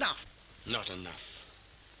not enough. Not enough.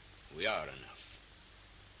 We are enough.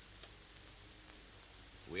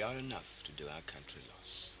 We are enough to do our country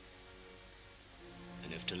loss.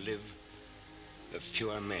 And if to live, of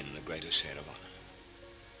fewer men the greater share of honor.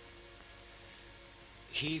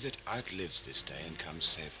 He that outlives this day and comes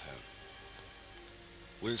safe home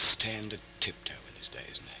will stand at tiptoe when his day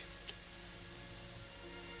is named.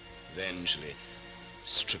 Then shall he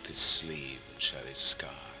strip his sleeve and show his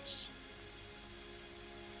scars.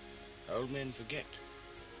 Old men forget,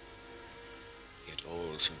 yet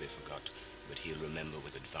all shall be forgot, but he'll remember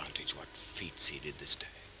with advantage what feats he did this day.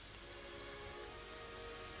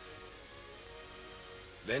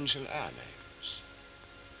 Then shall our names,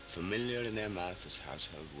 familiar in their mouth as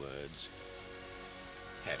household words,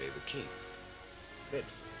 Harry the King,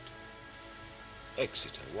 Bedford,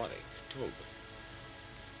 Exeter, Warwick, Talbot,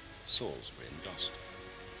 Salisbury and Gloucester,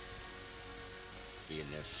 be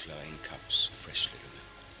in their flowing cups freshly remembered.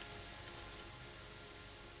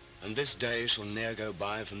 And this day shall ne'er go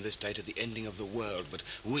by from this day to the ending of the world, but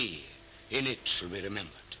we in it shall be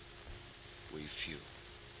remembered. We few.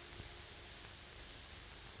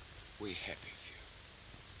 We happy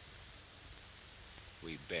few.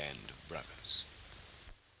 We band of brothers.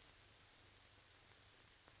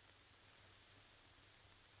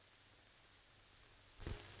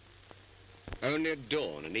 Only at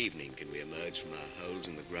dawn and evening can we emerge from our holes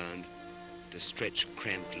in the ground to stretch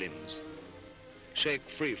cramped limbs, shake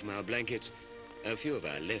free from our blankets a few of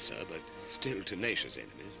our lesser but still tenacious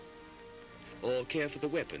enemies, or care for the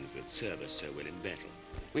weapons that serve us so well in battle.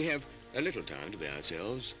 We have a little time to be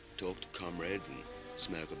ourselves, talk to comrades and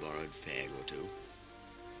smoke a borrowed fag or two.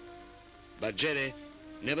 But Jerry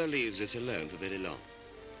never leaves us alone for very long.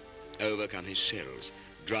 Over come his shells,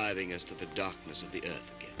 driving us to the darkness of the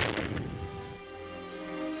earth again.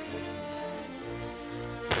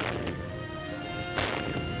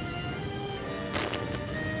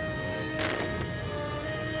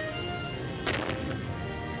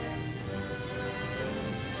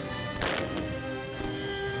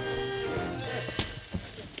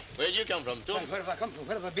 Where'd you come from, Tom? Where have I come from?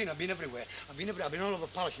 Where have I been? I've been everywhere. I've been all over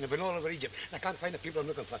Palestine. I've been all over Egypt. I can't find the people I'm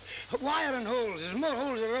looking for. Wire and holes. There's more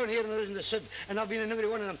holes around here than there is in the Sid, and I've been in every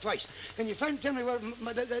one of them twice. Can you tell me where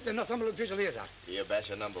the Northumberland Fusiliers are? You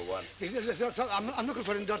betcha, number one. I'm looking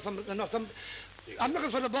for the Northumberland. I'm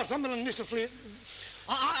looking for the Northumberland Mr. Fleet.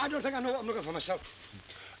 I don't think I know what I'm looking for myself.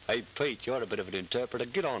 Hey, Pete, you're a bit of an interpreter.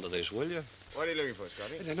 Get onto this, will you? What are you looking for,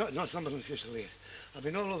 Scotty? The Northumberland Fusiliers. I've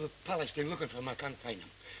been all over Palestine looking for them. I can't find them.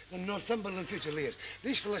 The Northumberland Fusiliers.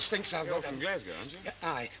 These fellas thinks I've You're got from Glasgow, aren't you?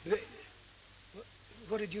 Aye.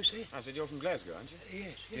 What did you say? I said you're from Glasgow, aren't you?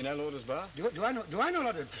 Yes. You know Lauder's Bar? Do I know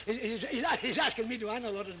Lauder's? He's asking me, do I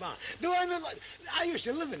know Lauder's Bar? Do I know? I used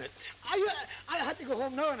to live in it. I had to go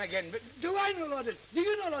home now and again, but do I know Lauder's? Do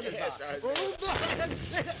you know Lauder's Yes, Bar? I do. Oh,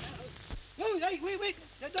 boy. Oh, hey, wait.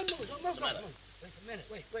 Don't move. What's the matter? Wait a minute.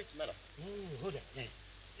 Wait. What's the matter? Oh, hold it.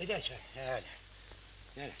 There, sir.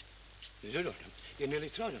 There. You do know them. You nearly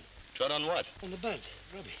trod him. Trod on what? On the bed,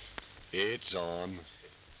 Robbie. It's on. Now,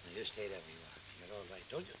 you stay there where you are. You're all right,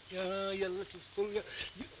 don't you? You little fool.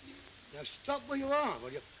 Now, stop where you are,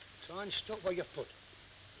 will you? Try and stop where you're put.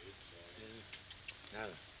 Now,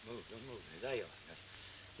 move. Don't move. There you are.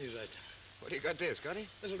 He's right. What do you got there, Scotty?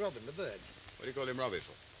 Little Robin, the bird. What do you call him Robbie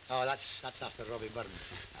for? Oh, that's after Robbie Burton.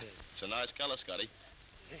 It's a nice colour, Scotty.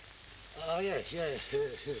 Oh, yes.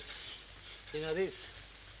 You know,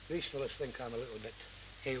 these fellas think I'm a little bit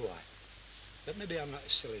haywire. But maybe I'm not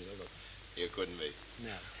as silly as I look. You couldn't be.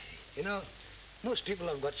 No. You know, most people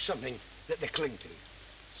have got something that they cling to.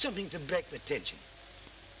 Something to break the tension.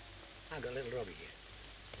 I've got a little Robbie here.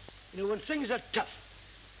 You know, when things are tough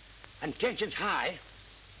and tension's high,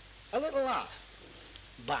 a little laugh.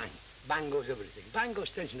 Bang. Bang goes everything. Bang goes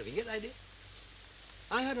tension. If you get the idea?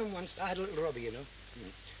 I had him once. I had a little Robbie, you know.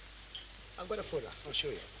 I've got a photo. I'll show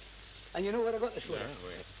you. And you know where I got this photo? Yeah,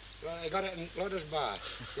 where? Well, I got it in Lauder's Bar.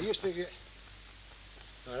 They used to get...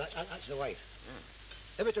 Oh, that's the wife.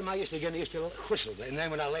 Yeah. Every time I used to get, they used to whistle, and then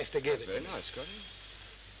when I left, they gave it. Very nice, Scotty.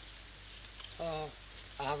 Oh,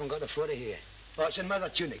 I haven't got the photo here. Oh, it's in Mother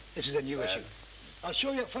Tunic. This is a new issue. I'll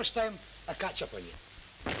show you first time I catch up on you.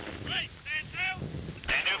 Right, stand still.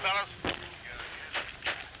 Stand still, fellas.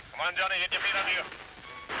 Come on, Johnny, get your feet under you.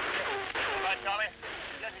 All right, Charlie.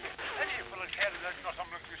 Any of you fellas here that know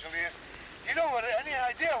something recently? You know any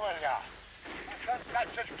idea where they are? I can't catch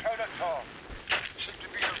such crowd at all. Seems to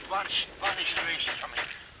be a vanished race or something.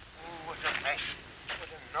 Oh, what a mess. What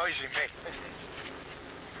a noisy mess this is.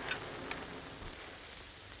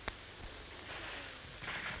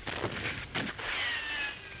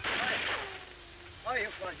 Oh, you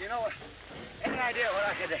fellas, you know, any idea where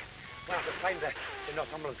I could find the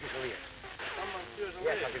Northumberland Fusiliers? Northumberland Fusiliers?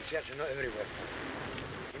 Yes, I've been searching everywhere.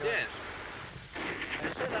 You know, Yes. You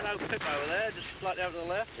see that old pip over there, just slightly over to the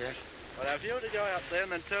left? Yes. Well, if you were to go out there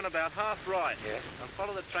and then turn about half right, yes, and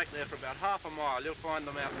follow the track there for about half a mile, you'll find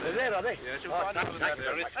them out there. There, are they? Yes, you'll Oh, find them thank in that you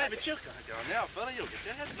very area. much. Hey, but you can't go now, fella. You'll get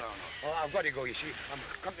your head blown off. Oh, I've got to go, you see. I'm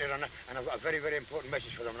a company runner, and I've got a very, very important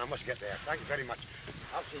message for them, and I must get there. Thank you very much.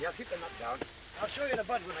 I'll see you. I'll keep the nut down. I'll show you the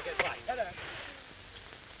bud when I get back. Ta-da.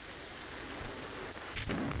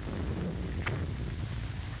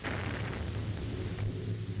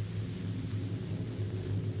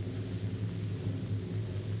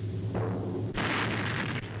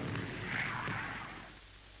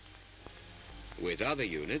 With other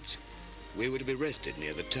units, we were to be rested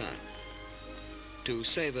near the town to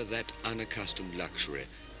savor that unaccustomed luxury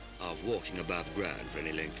of walking above ground for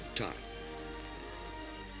any length of time.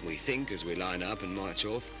 We think as we line up and march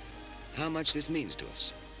off how much this means to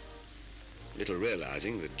us, little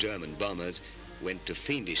realizing that German bombers went to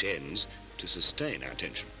fiendish ends to sustain our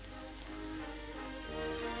tension.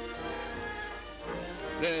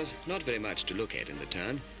 There's not very much to look at in the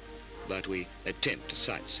town, but we attempt to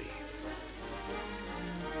sightsee.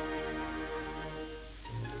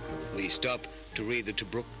 We stop to read the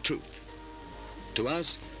Tobruk Truth. To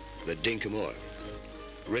us, the Dinkum Oil,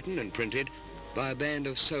 written and printed by a band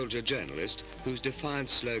of soldier journalists whose defiant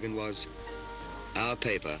slogan was, "Our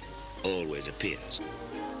paper always appears."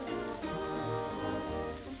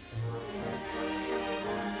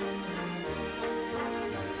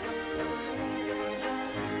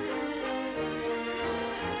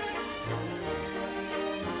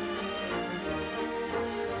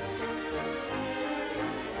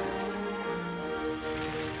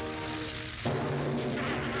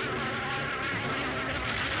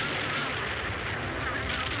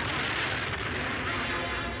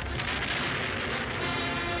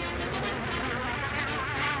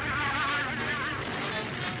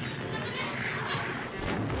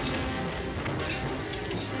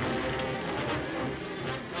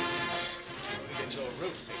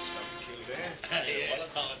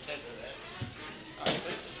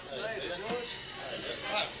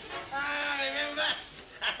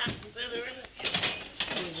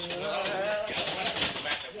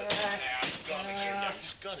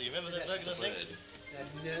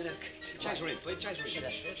 No. Chase her in, Pete, chase her in.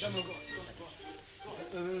 Come on, go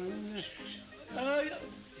on. Oh, yeah.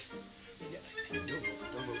 Don't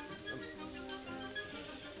move.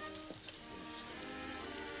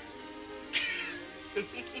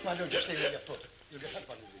 Now, don't just stay where you're put. You'll get hurt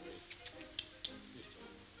by the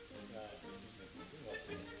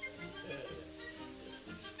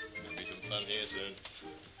There'll be some fun here soon.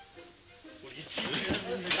 What do you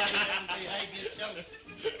think? Behave yourself.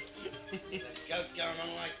 That goat going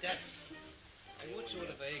on like that. Hey, what sort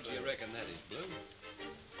of egg do you reckon that is, Blue?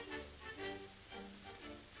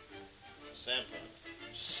 Sandpiper.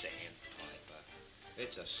 Sandpiper.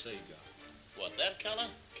 It's a seagull. What, that colour?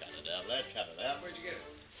 Cut it out, lad, cut it out. Where'd you get it?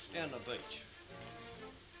 Down the beach.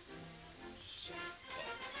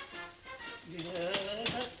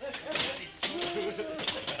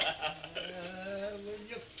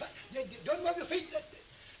 Don't move your feet.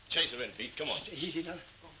 Chase her in, Pete, come on. Easy now.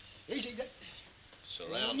 Easy.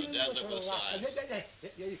 Surrounded, Dad, look what size.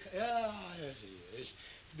 Ah, yes, he is.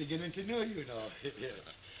 Beginning to know you now.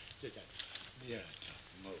 Yeah,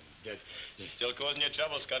 move. Still causing you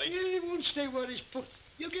trouble, Scotty. He won't stay where he's put.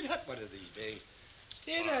 You'll get hurt one of these days.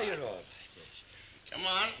 Stay there, you're all right. Come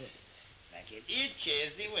on. Back in here,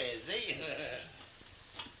 Chesney, where's he?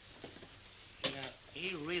 Now,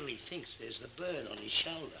 he really thinks there's the bird on his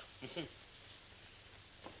shoulder.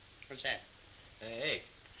 What's that? Egg.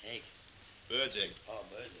 Egg. Bird's egg. Oh,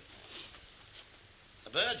 bird's egg. A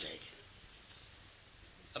bird's egg?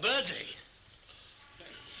 A bird's egg?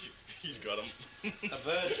 He's got him. A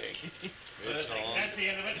bird's egg. Bird's egg. That's the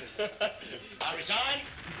end of it. I resign.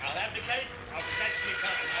 I'll abdicate. I'll snatch my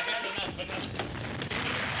time. I've had enough for nothing.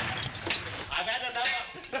 I've had enough.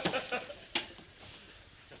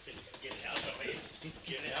 Get out of here.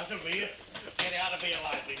 Get out of here. Get out of here,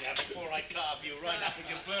 lively now, before I carve you right up with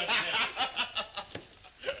your bird's nest.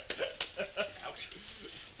 Out.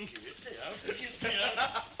 Get out. Get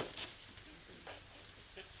out.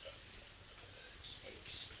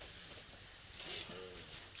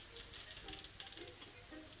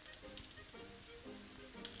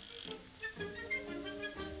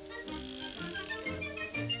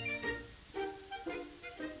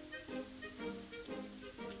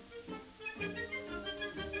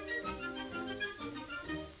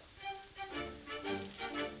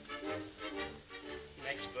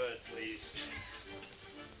 Next bird, please.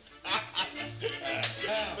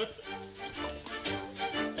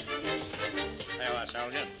 There you are,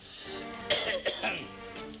 soldier.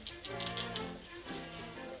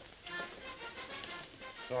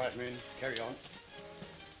 All right, men. Carry on.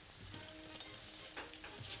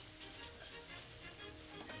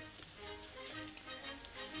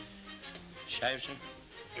 Shave, sir?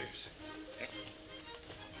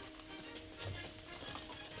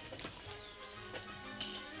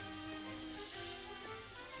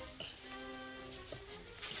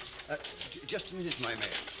 Just a minute, my man.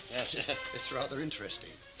 Yes. It's rather interesting.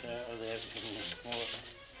 There's more.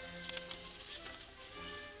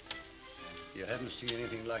 You haven't seen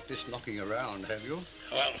anything like this knocking around, have you?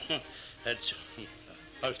 Well, that's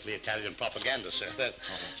mostly Italian propaganda, sir. That's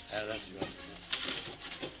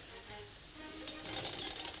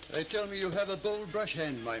They tell me you have a bold brush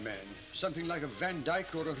hand, my man. Something like a Van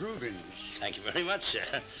Dyke or a Rubens. Thank you very much, sir.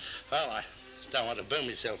 Well, I don't want to burn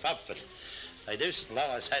myself up, but I do.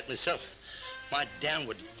 Well, I say it myself. My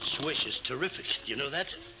downward swish is terrific. Do you know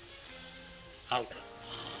that? I'll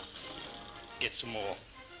get some more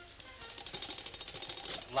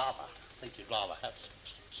lava. I think you'd rather have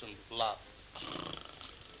some lava.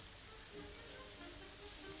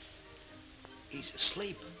 He's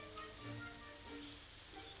asleep.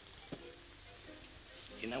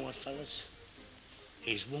 You know what, fellas?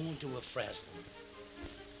 He's worn to a frazzle.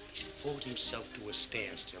 He's fought himself to a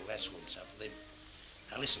standstill. That's what's up with him.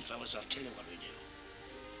 Now, listen, fellas, I'll tell you what we do.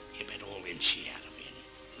 You better all inch out of him.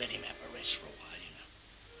 Let him have a rest for a while, you know.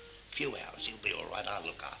 A few hours, he'll be all right. I'll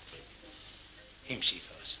look after him. Him see,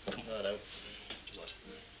 fellas. Come on. No. What?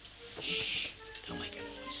 Shh. Don't make a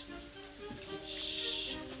noise.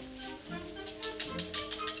 Shh.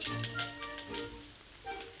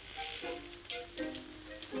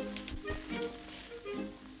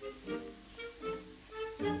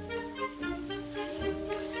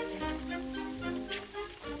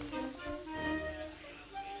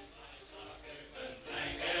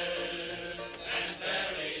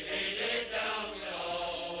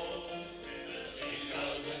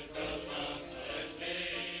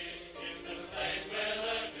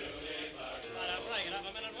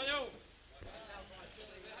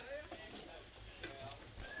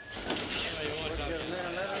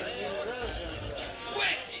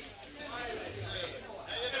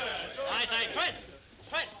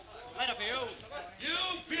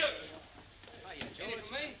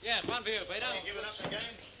 one for you, Peter. You giving up the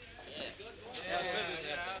game?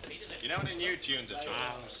 You know any new tunes at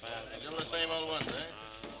all? Still the same old ones, eh?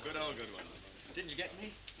 Good old good ones. Didn't you get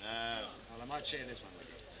me? No. Well, I might share this one with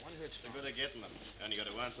you. I wonder who it's The from. good of getting them. Only got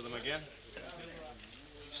to answer them again.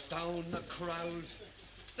 Stone the crows.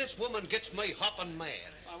 This woman gets me hopping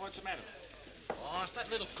mad. Oh, what's the matter? Oh, it's that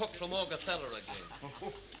little cook from Augathella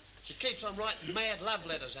again. She keeps on writing mad love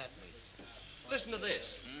letters at me. Listen to this.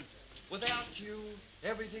 Without you,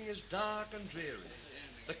 everything is dark and dreary.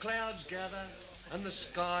 The clouds gather and the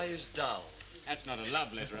sky is dull. That's not a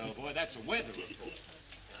love letter, old boy. That's a weather report.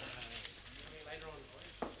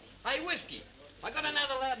 Hey, Whiskey, I got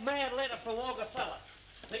another mad letter from Augathella.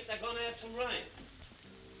 Think they're going to have some rain.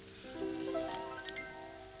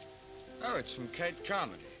 Oh, it's from Kate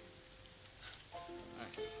Carmody.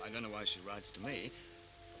 I don't know why she writes to me,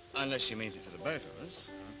 unless she means it for the both of us.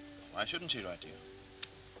 Why shouldn't she write to you?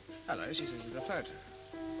 Hello, she says it's a photo.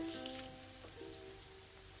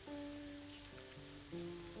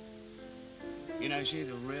 You know, she's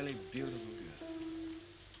a really beautiful girl.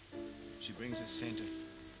 She brings a scent of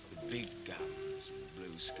the big guns and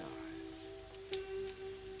blue skies.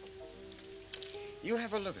 You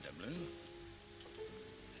have a look at her, Blue.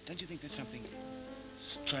 Don't you think there's something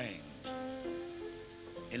strange,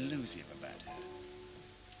 elusive about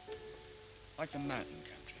her? Like the mountain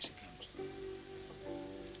country she comes from.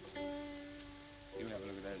 You have a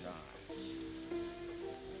look at those eyes.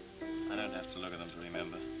 I don't have to look at them to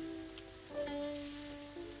remember.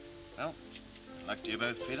 Well, good luck to you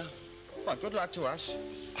both, Peter. Well, good luck to us.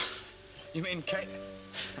 You mean Kate?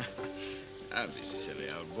 Don't be silly,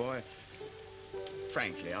 old boy.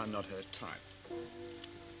 Frankly, I'm not her type.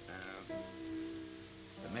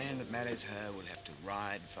 The man that marries her will have to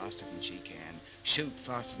ride faster than she can, shoot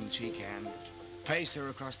faster than she can, pace her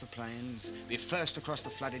across the plains, be first across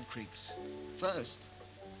the flooded creeks. First.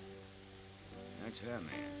 That's her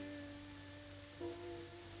man.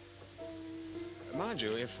 Mind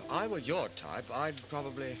you, if I were your type, I'd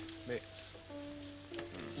probably be...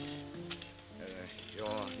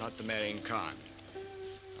 You're not the marrying kind.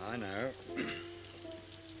 I know.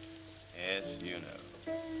 Yes, you know.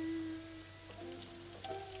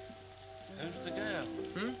 Who's the girl?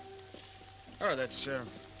 Oh, that's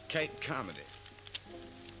Kate Carmody.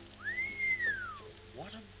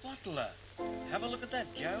 What a bottler. Have a look at that,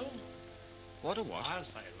 Joe. What a what? I'll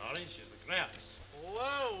say, Laurie, she's the grouse.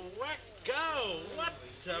 Whoa, wacko! What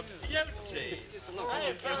a beauty!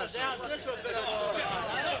 Hey, fellas, how's this for a bit of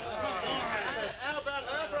how about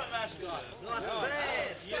her for a mascot? Not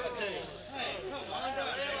bad, beauty. Hey, come on,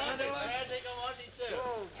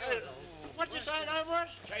 what'd you say, Noble?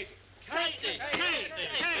 Katie. Katie! Katie!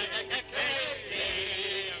 Katie!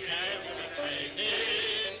 Katie!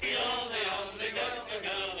 You're the only girl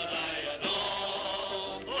that I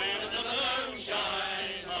adore. When the moon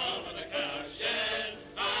shines over the cowshed,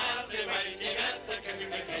 I'll be waiting at the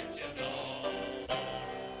kitchen door.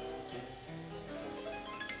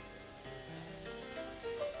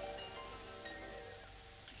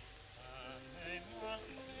 Her name was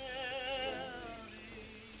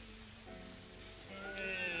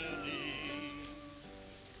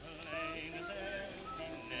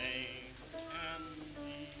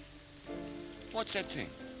What's that thing?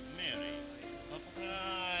 Mary,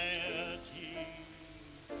 propriety,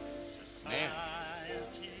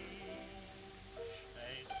 society,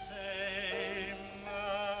 they say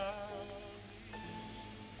Marie.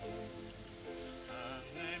 Her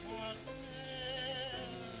name was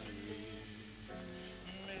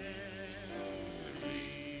Mary,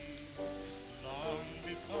 long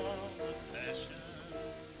before the fashion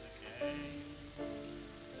came,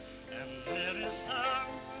 and there is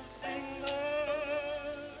something there.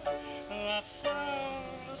 I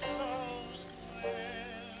found so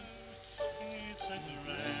square. It's a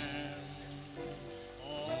grand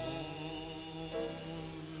old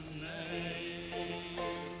name.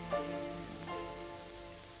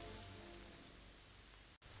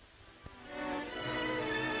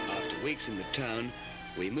 After weeks in the town,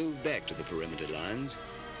 we moved back to the perimeter lines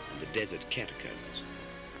and the desert catacombs.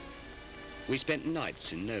 We spent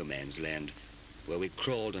nights in no man's land, where we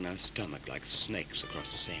crawled on our stomach like snakes across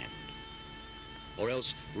sand, or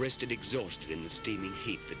else rested exhausted in the steaming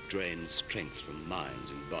heat that drains strength from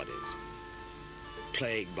minds and bodies,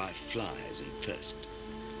 plagued by flies and thirst.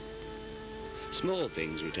 Small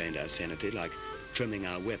things retained our sanity, like trimming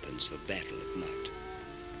our weapons for battle at night.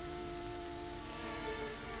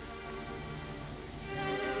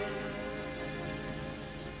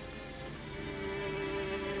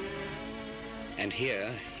 And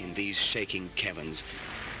here, in these shaking caverns,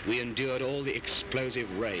 we endured all the explosive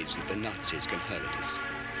rage that the Nazis can hurl at us.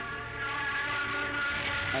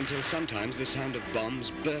 until sometimes the sound of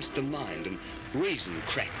bombs burst the mind and reason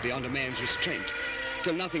cracked beyond a man's restraint,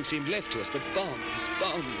 till nothing seemed left to us but bombs,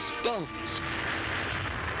 bombs, bombs.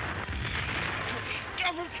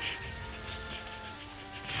 Stop it!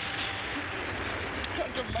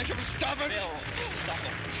 Don't make him stop it! Bill, stop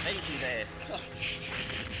it. Easy there.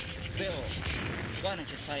 Bill, why don't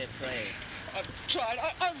you say a prayer? I've tried.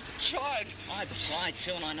 I've tried. I've tried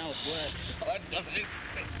too, and I know it works. Oh, it doesn't. It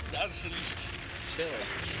doesn't. Bill,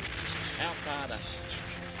 our Father.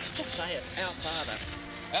 Say it, our Father.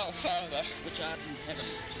 Our Father. Which art in heaven.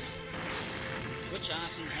 Which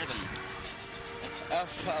art in heaven. Our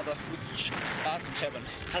Father, which art in heaven.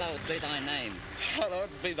 Hallowed be thy name. Hallowed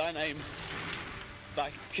be thy name.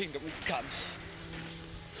 Thy kingdom come.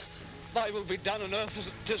 Thy will be done on earth as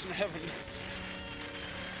it is in heaven.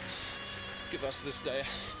 Give us this day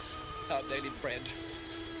our daily bread.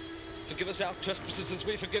 Forgive us our trespasses as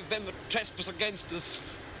we forgive them that trespass against us.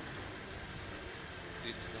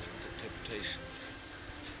 Lead us not into temptation.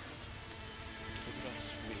 Deliver us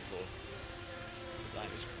from evil. For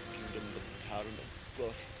thine is the kingdom, the power, and the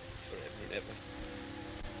glory forever and ever.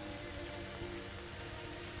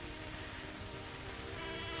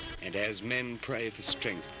 And as men pray for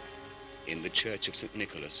strength, in the church of St.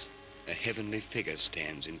 Nicholas, a heavenly figure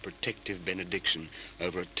stands in protective benediction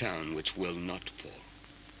over a town which will not fall.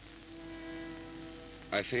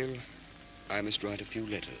 I feel I must write a few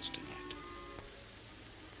letters tonight.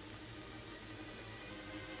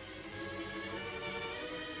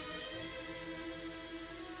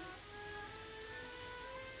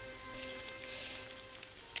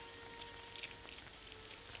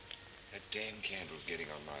 That damn candle's getting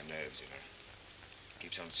on my nerves, you know.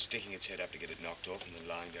 Keeps on sticking its head up to get it knocked off and then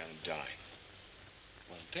lying down and dying.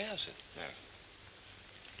 Well, douse it. No.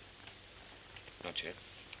 Not yet.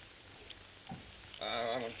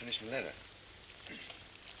 I want to finish my letter.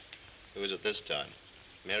 Who is it this time?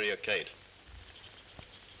 Mary or Kate?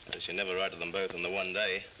 You never write to them both in the one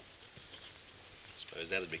day. Suppose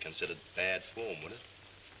that'd be considered bad form, would it?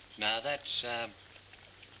 Now, that's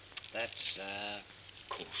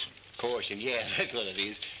caution. Caution, yeah, that's what it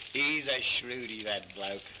is. He's a shrewdy, that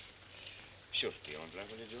bloke. Shove the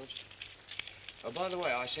envelope, will you, George? Oh, by the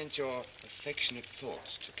way, I sent your affectionate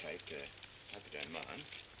thoughts to Kate. Hope you don't mind.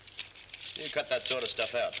 You cut that sort of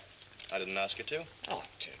stuff out. I didn't ask you to. Oh, I'm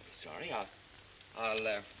terribly sorry.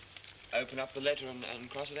 I'll open up the letter and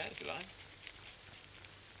cross it out if you like.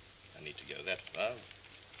 I need to go that far.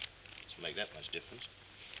 Doesn't make that much difference.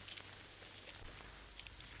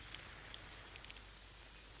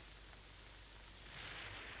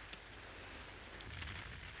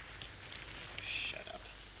 Shut up.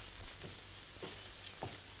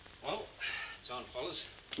 Well, it's on, fellas.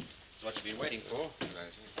 It's what you've been waiting for.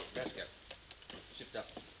 Desk up. Shift up.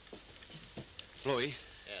 Bluey.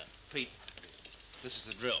 Yeah. Pete, this is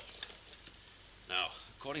the drill. Now,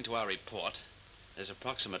 according to our report, there's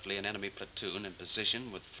approximately an enemy platoon in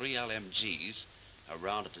position with 3 LMGs, a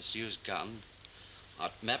round of disused gun,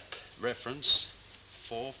 at map reference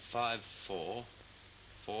 454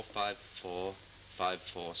 454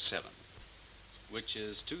 547, which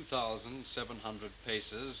is 2,700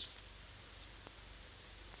 paces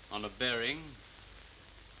on a bearing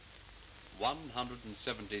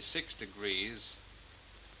 176 degrees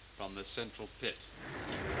from the central pit.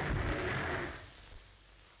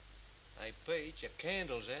 Hey, Pete, your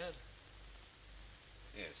candle's out.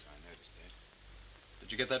 Yes, I noticed that.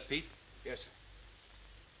 Did you get that, Pete? Yes,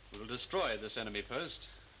 sir. We'll destroy this enemy post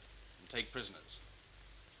and take prisoners.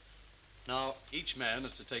 Now, each man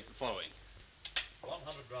is to take the following: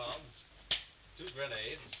 100 rounds, 2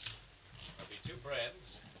 grenades, there'll be 2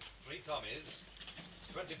 Breds, 3 Tommies,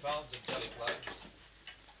 20 pounds of jelly plugs,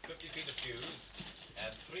 50 feet of fuse,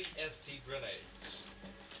 and 3 ST grenades.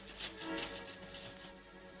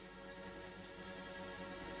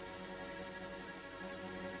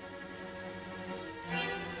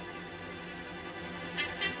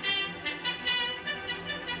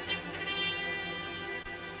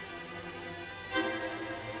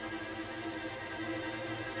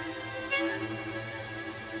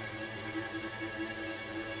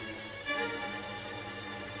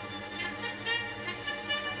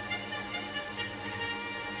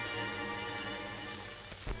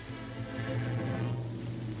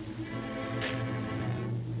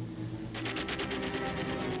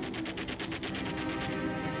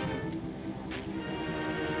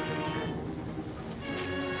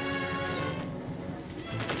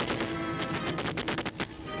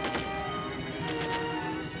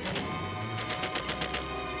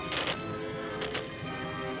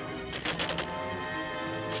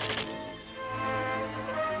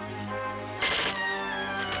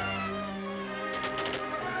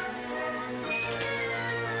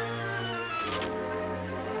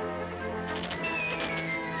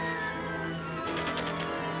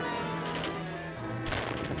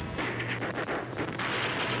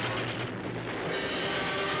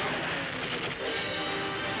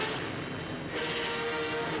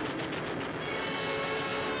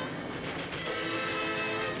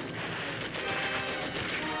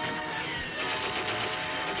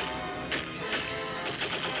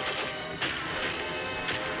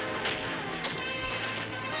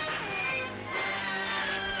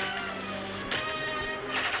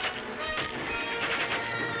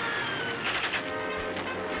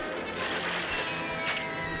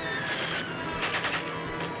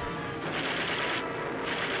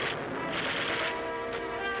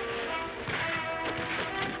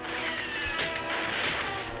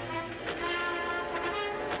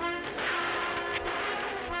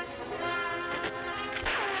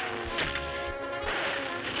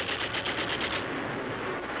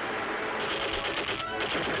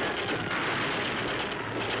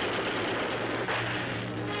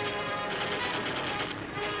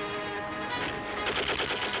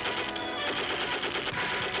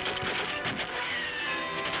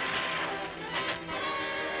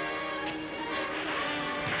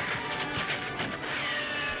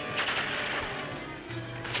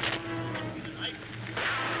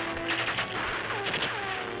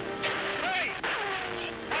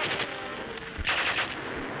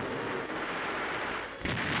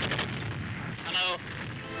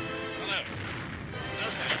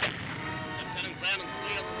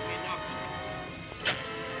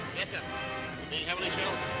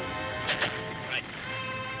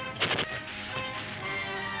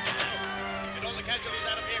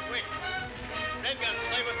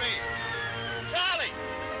 Stay with me. Charlie!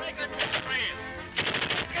 Take the man!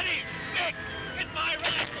 Get him! Quick! Get my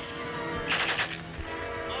rifle!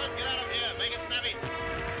 Come on, get out of here. Make it snappy.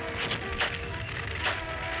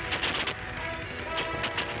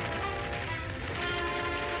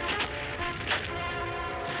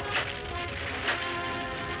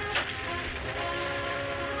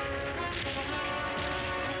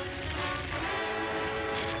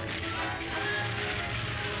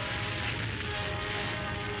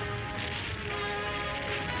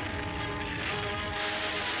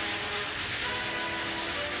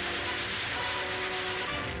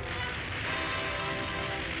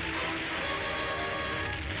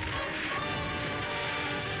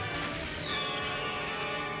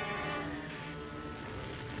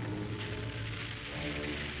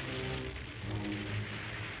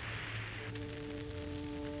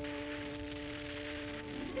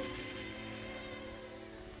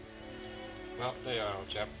 Well, there you are, old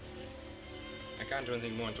chap. I can't do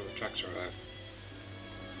anything more until the trucks arrive.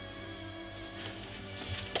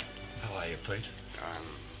 How are you, Pete?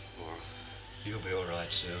 Well, You'll be all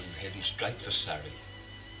right soon. Heading straight for Surrey.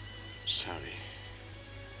 Surrey.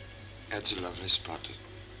 That's a lovely spot.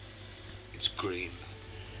 It's green.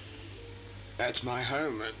 That's my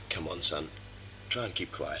home. Come on, son. Try and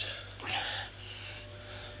keep quiet.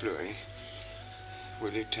 Bluey,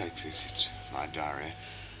 will you take this? It's my diary.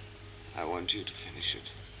 I want you to finish it.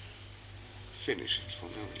 Finish it for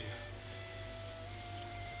me, will you?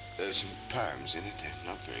 There's some poems in it. They're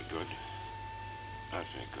not very good. Not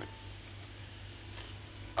very good.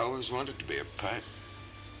 I always wanted to be a poet.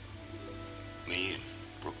 Me and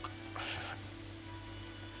Brooke.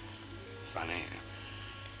 Funny.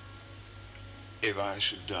 If I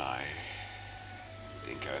should die,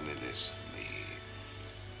 think only this of me.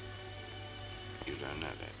 You don't know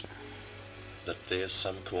that. That there's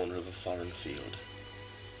some corner of a foreign field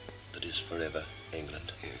that is forever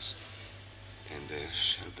England. Yes. And there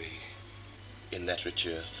shall be. In that rich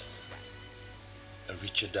earth, a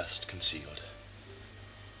richer dust concealed.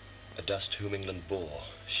 A dust whom England bore,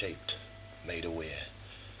 shaped, made aware.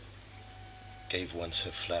 Gave once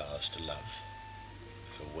her flowers to love,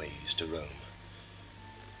 her ways to roam.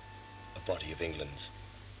 A body of England's,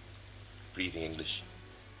 breathing English.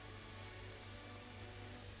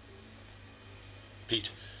 Pete.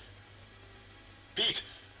 Pete!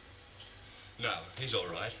 No, he's all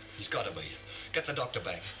right. He's got to be. Get the doctor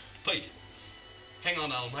back. Pete, hang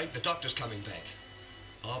on, old mate. The doctor's coming back.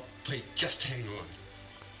 Oh, Pete, just hang on.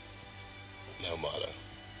 No, Marlowe.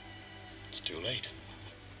 It's too late.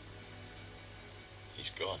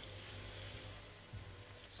 He's gone.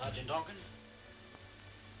 Sergeant Donkin?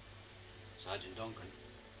 Sergeant Donkin.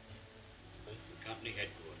 From company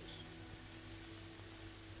headquarters.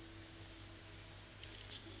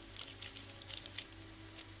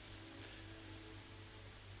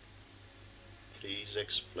 Please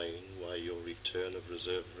explain why your return of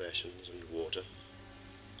reserve rations and water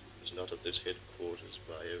was not at this headquarters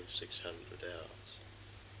by 0600 hours.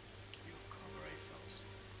 You'll cooperate, fellas.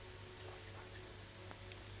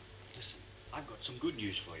 Listen, I've got some good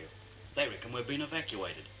news for you. They reckon we've been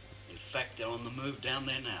evacuated. In fact, they're on the move down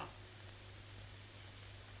there now.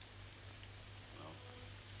 Well,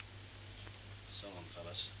 so long,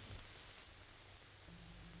 fellas.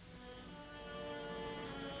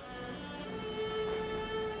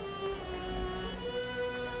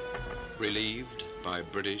 Relieved by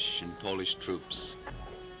British and Polish troops,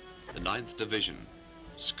 the 9th Division,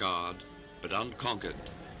 scarred but unconquered,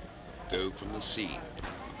 go from the scene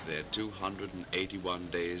of their 281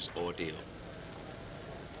 days ordeal.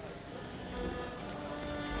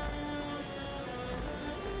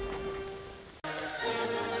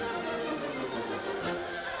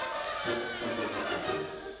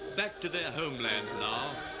 Back to their homeland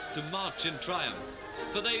now, to march in triumph,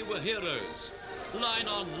 for they were heroes. Line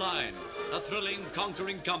on line, a thrilling,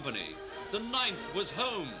 conquering company. The 9th was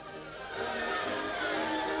home.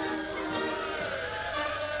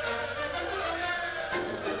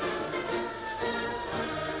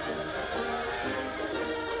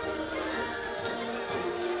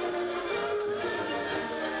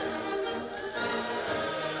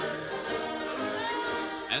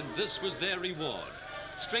 And this was their reward,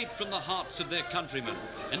 straight from the hearts of their countrymen,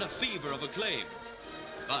 in a fever of acclaim.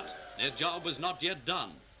 But their job was not yet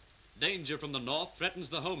done. Danger from the north threatens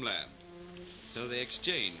the homeland. So they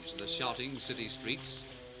exchanged the shouting city streets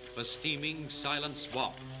for steaming, silent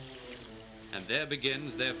swamp. And there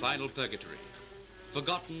begins their final purgatory.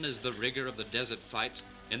 Forgotten is the rigor of the desert fight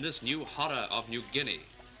in this new horror of New Guinea.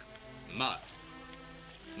 Mud.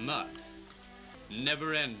 Mud.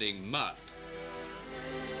 Never-ending mud.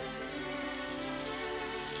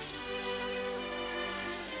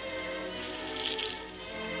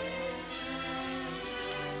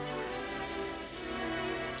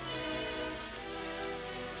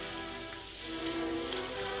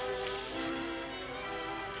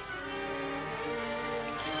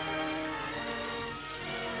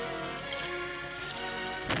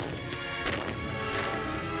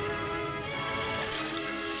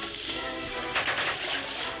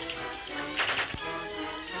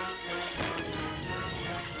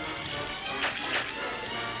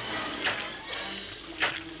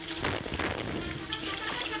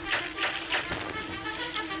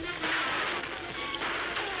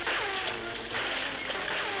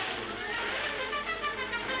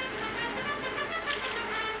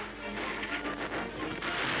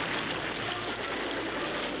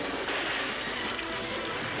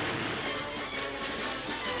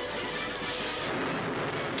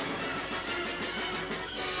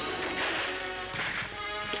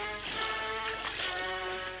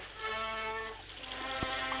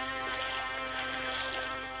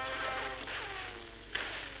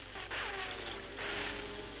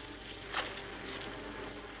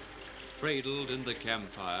 cradled in the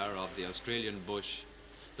campfire of the Australian bush,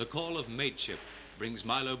 the call of mateship brings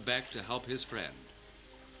Milo back to help his friend.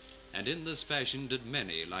 And in this fashion did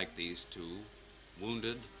many like these two,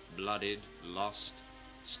 wounded, bloodied, lost,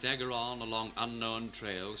 stagger on along unknown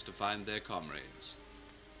trails to find their comrades.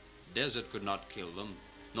 Desert could not kill them,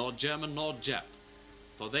 nor German nor Jap,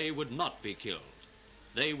 for they would not be killed.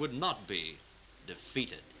 They would not be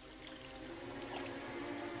defeated.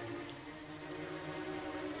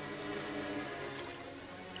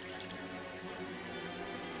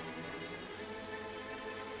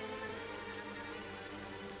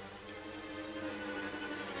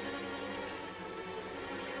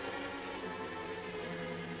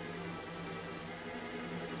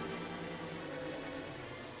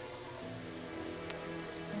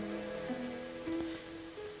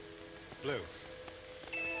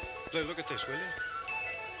 Blue, look at this, will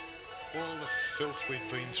you? All the filth we've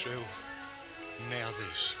been through, now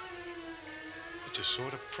this. It's a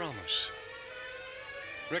sort of promise.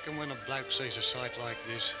 Reckon when a bloke sees a sight like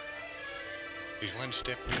this, he's one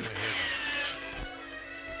step nearer heaven.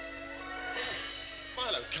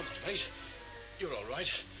 Milo, come on, mate. You're all right.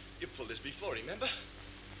 You pulled this before, remember?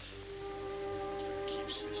 For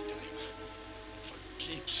keeps this time. For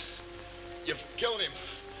keeps. You've killed him.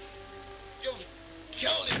 You've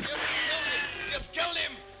killed him! You've killed him! You've killed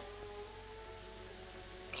him!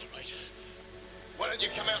 All right. Why don't you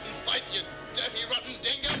come out and fight, you dirty, rotten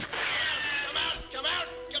dingo? Come out! Come out!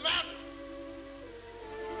 Come out!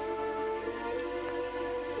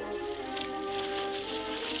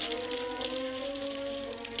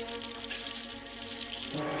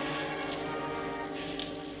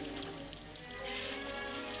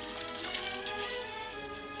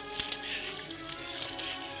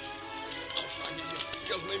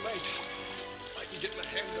 Killed me, mate. If I can get my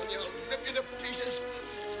hands on you, I'll rip you to pieces.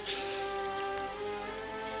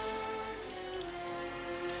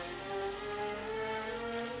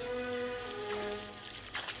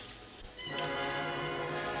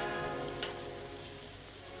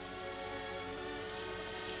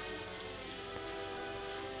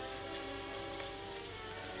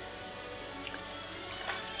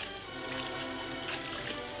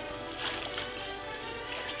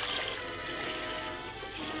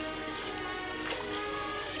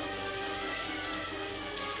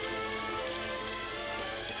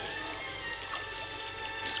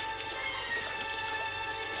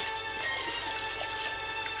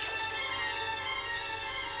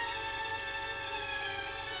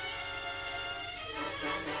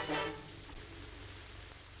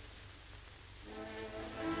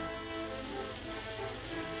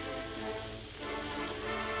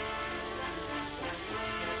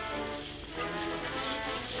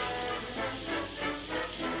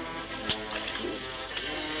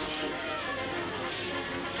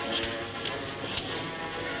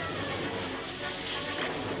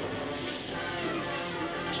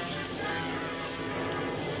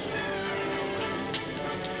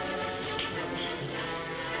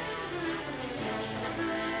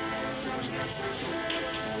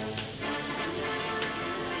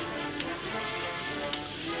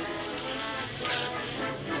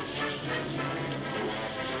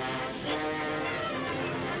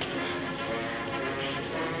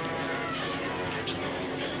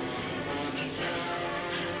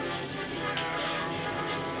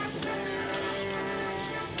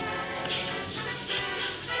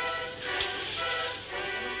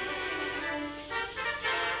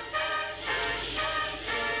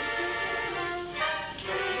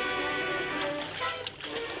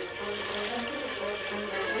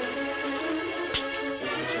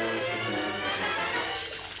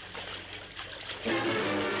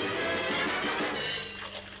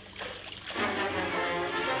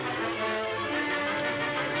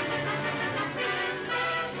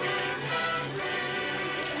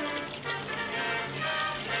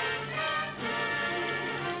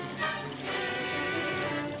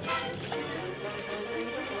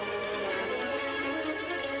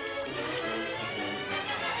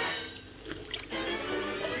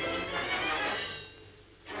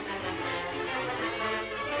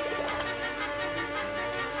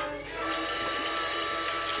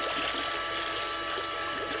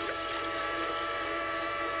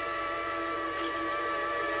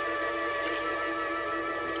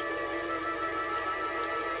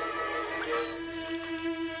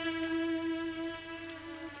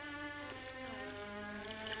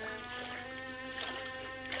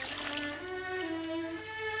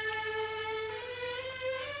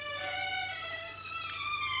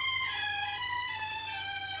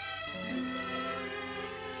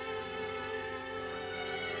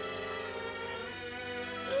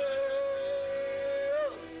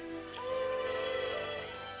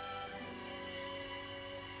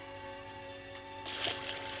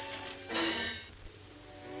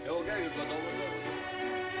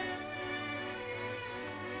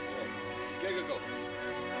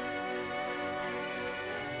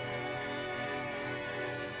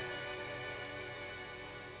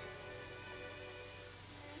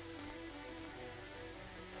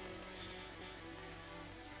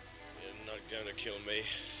 going to kill me.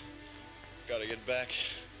 Gotta get back.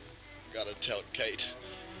 Gotta tell Kate.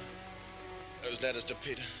 Those letters to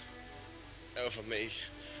Peter. They were for me.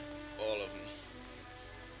 All of them.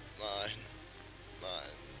 Mine.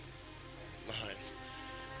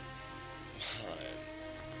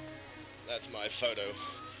 That's my photo.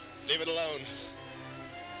 Leave it alone.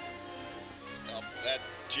 Stop that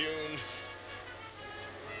tune.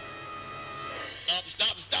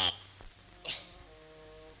 Stop!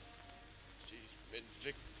 She's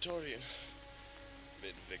mid-Victorian.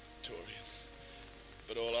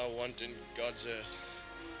 But all I want in God's earth.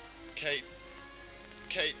 Kate.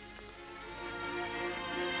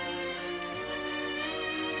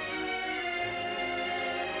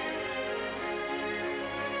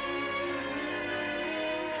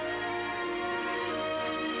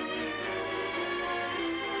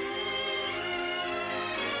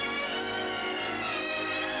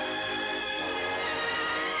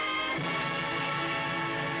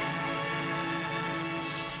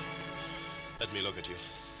 Let me look at you.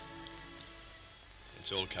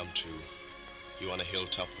 It's all come true. You on a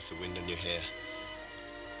hilltop with the wind in your hair.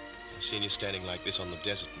 I've seen you standing like this on the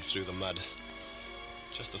desert and through the mud.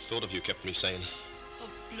 Just the thought of you kept me sane. Oh,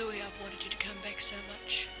 Bluey, I've wanted you to come back so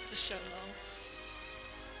much, for so long.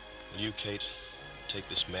 Will you, Kate, take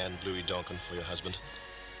this man, Bluey Donkin, for your husband?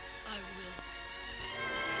 I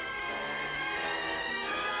will.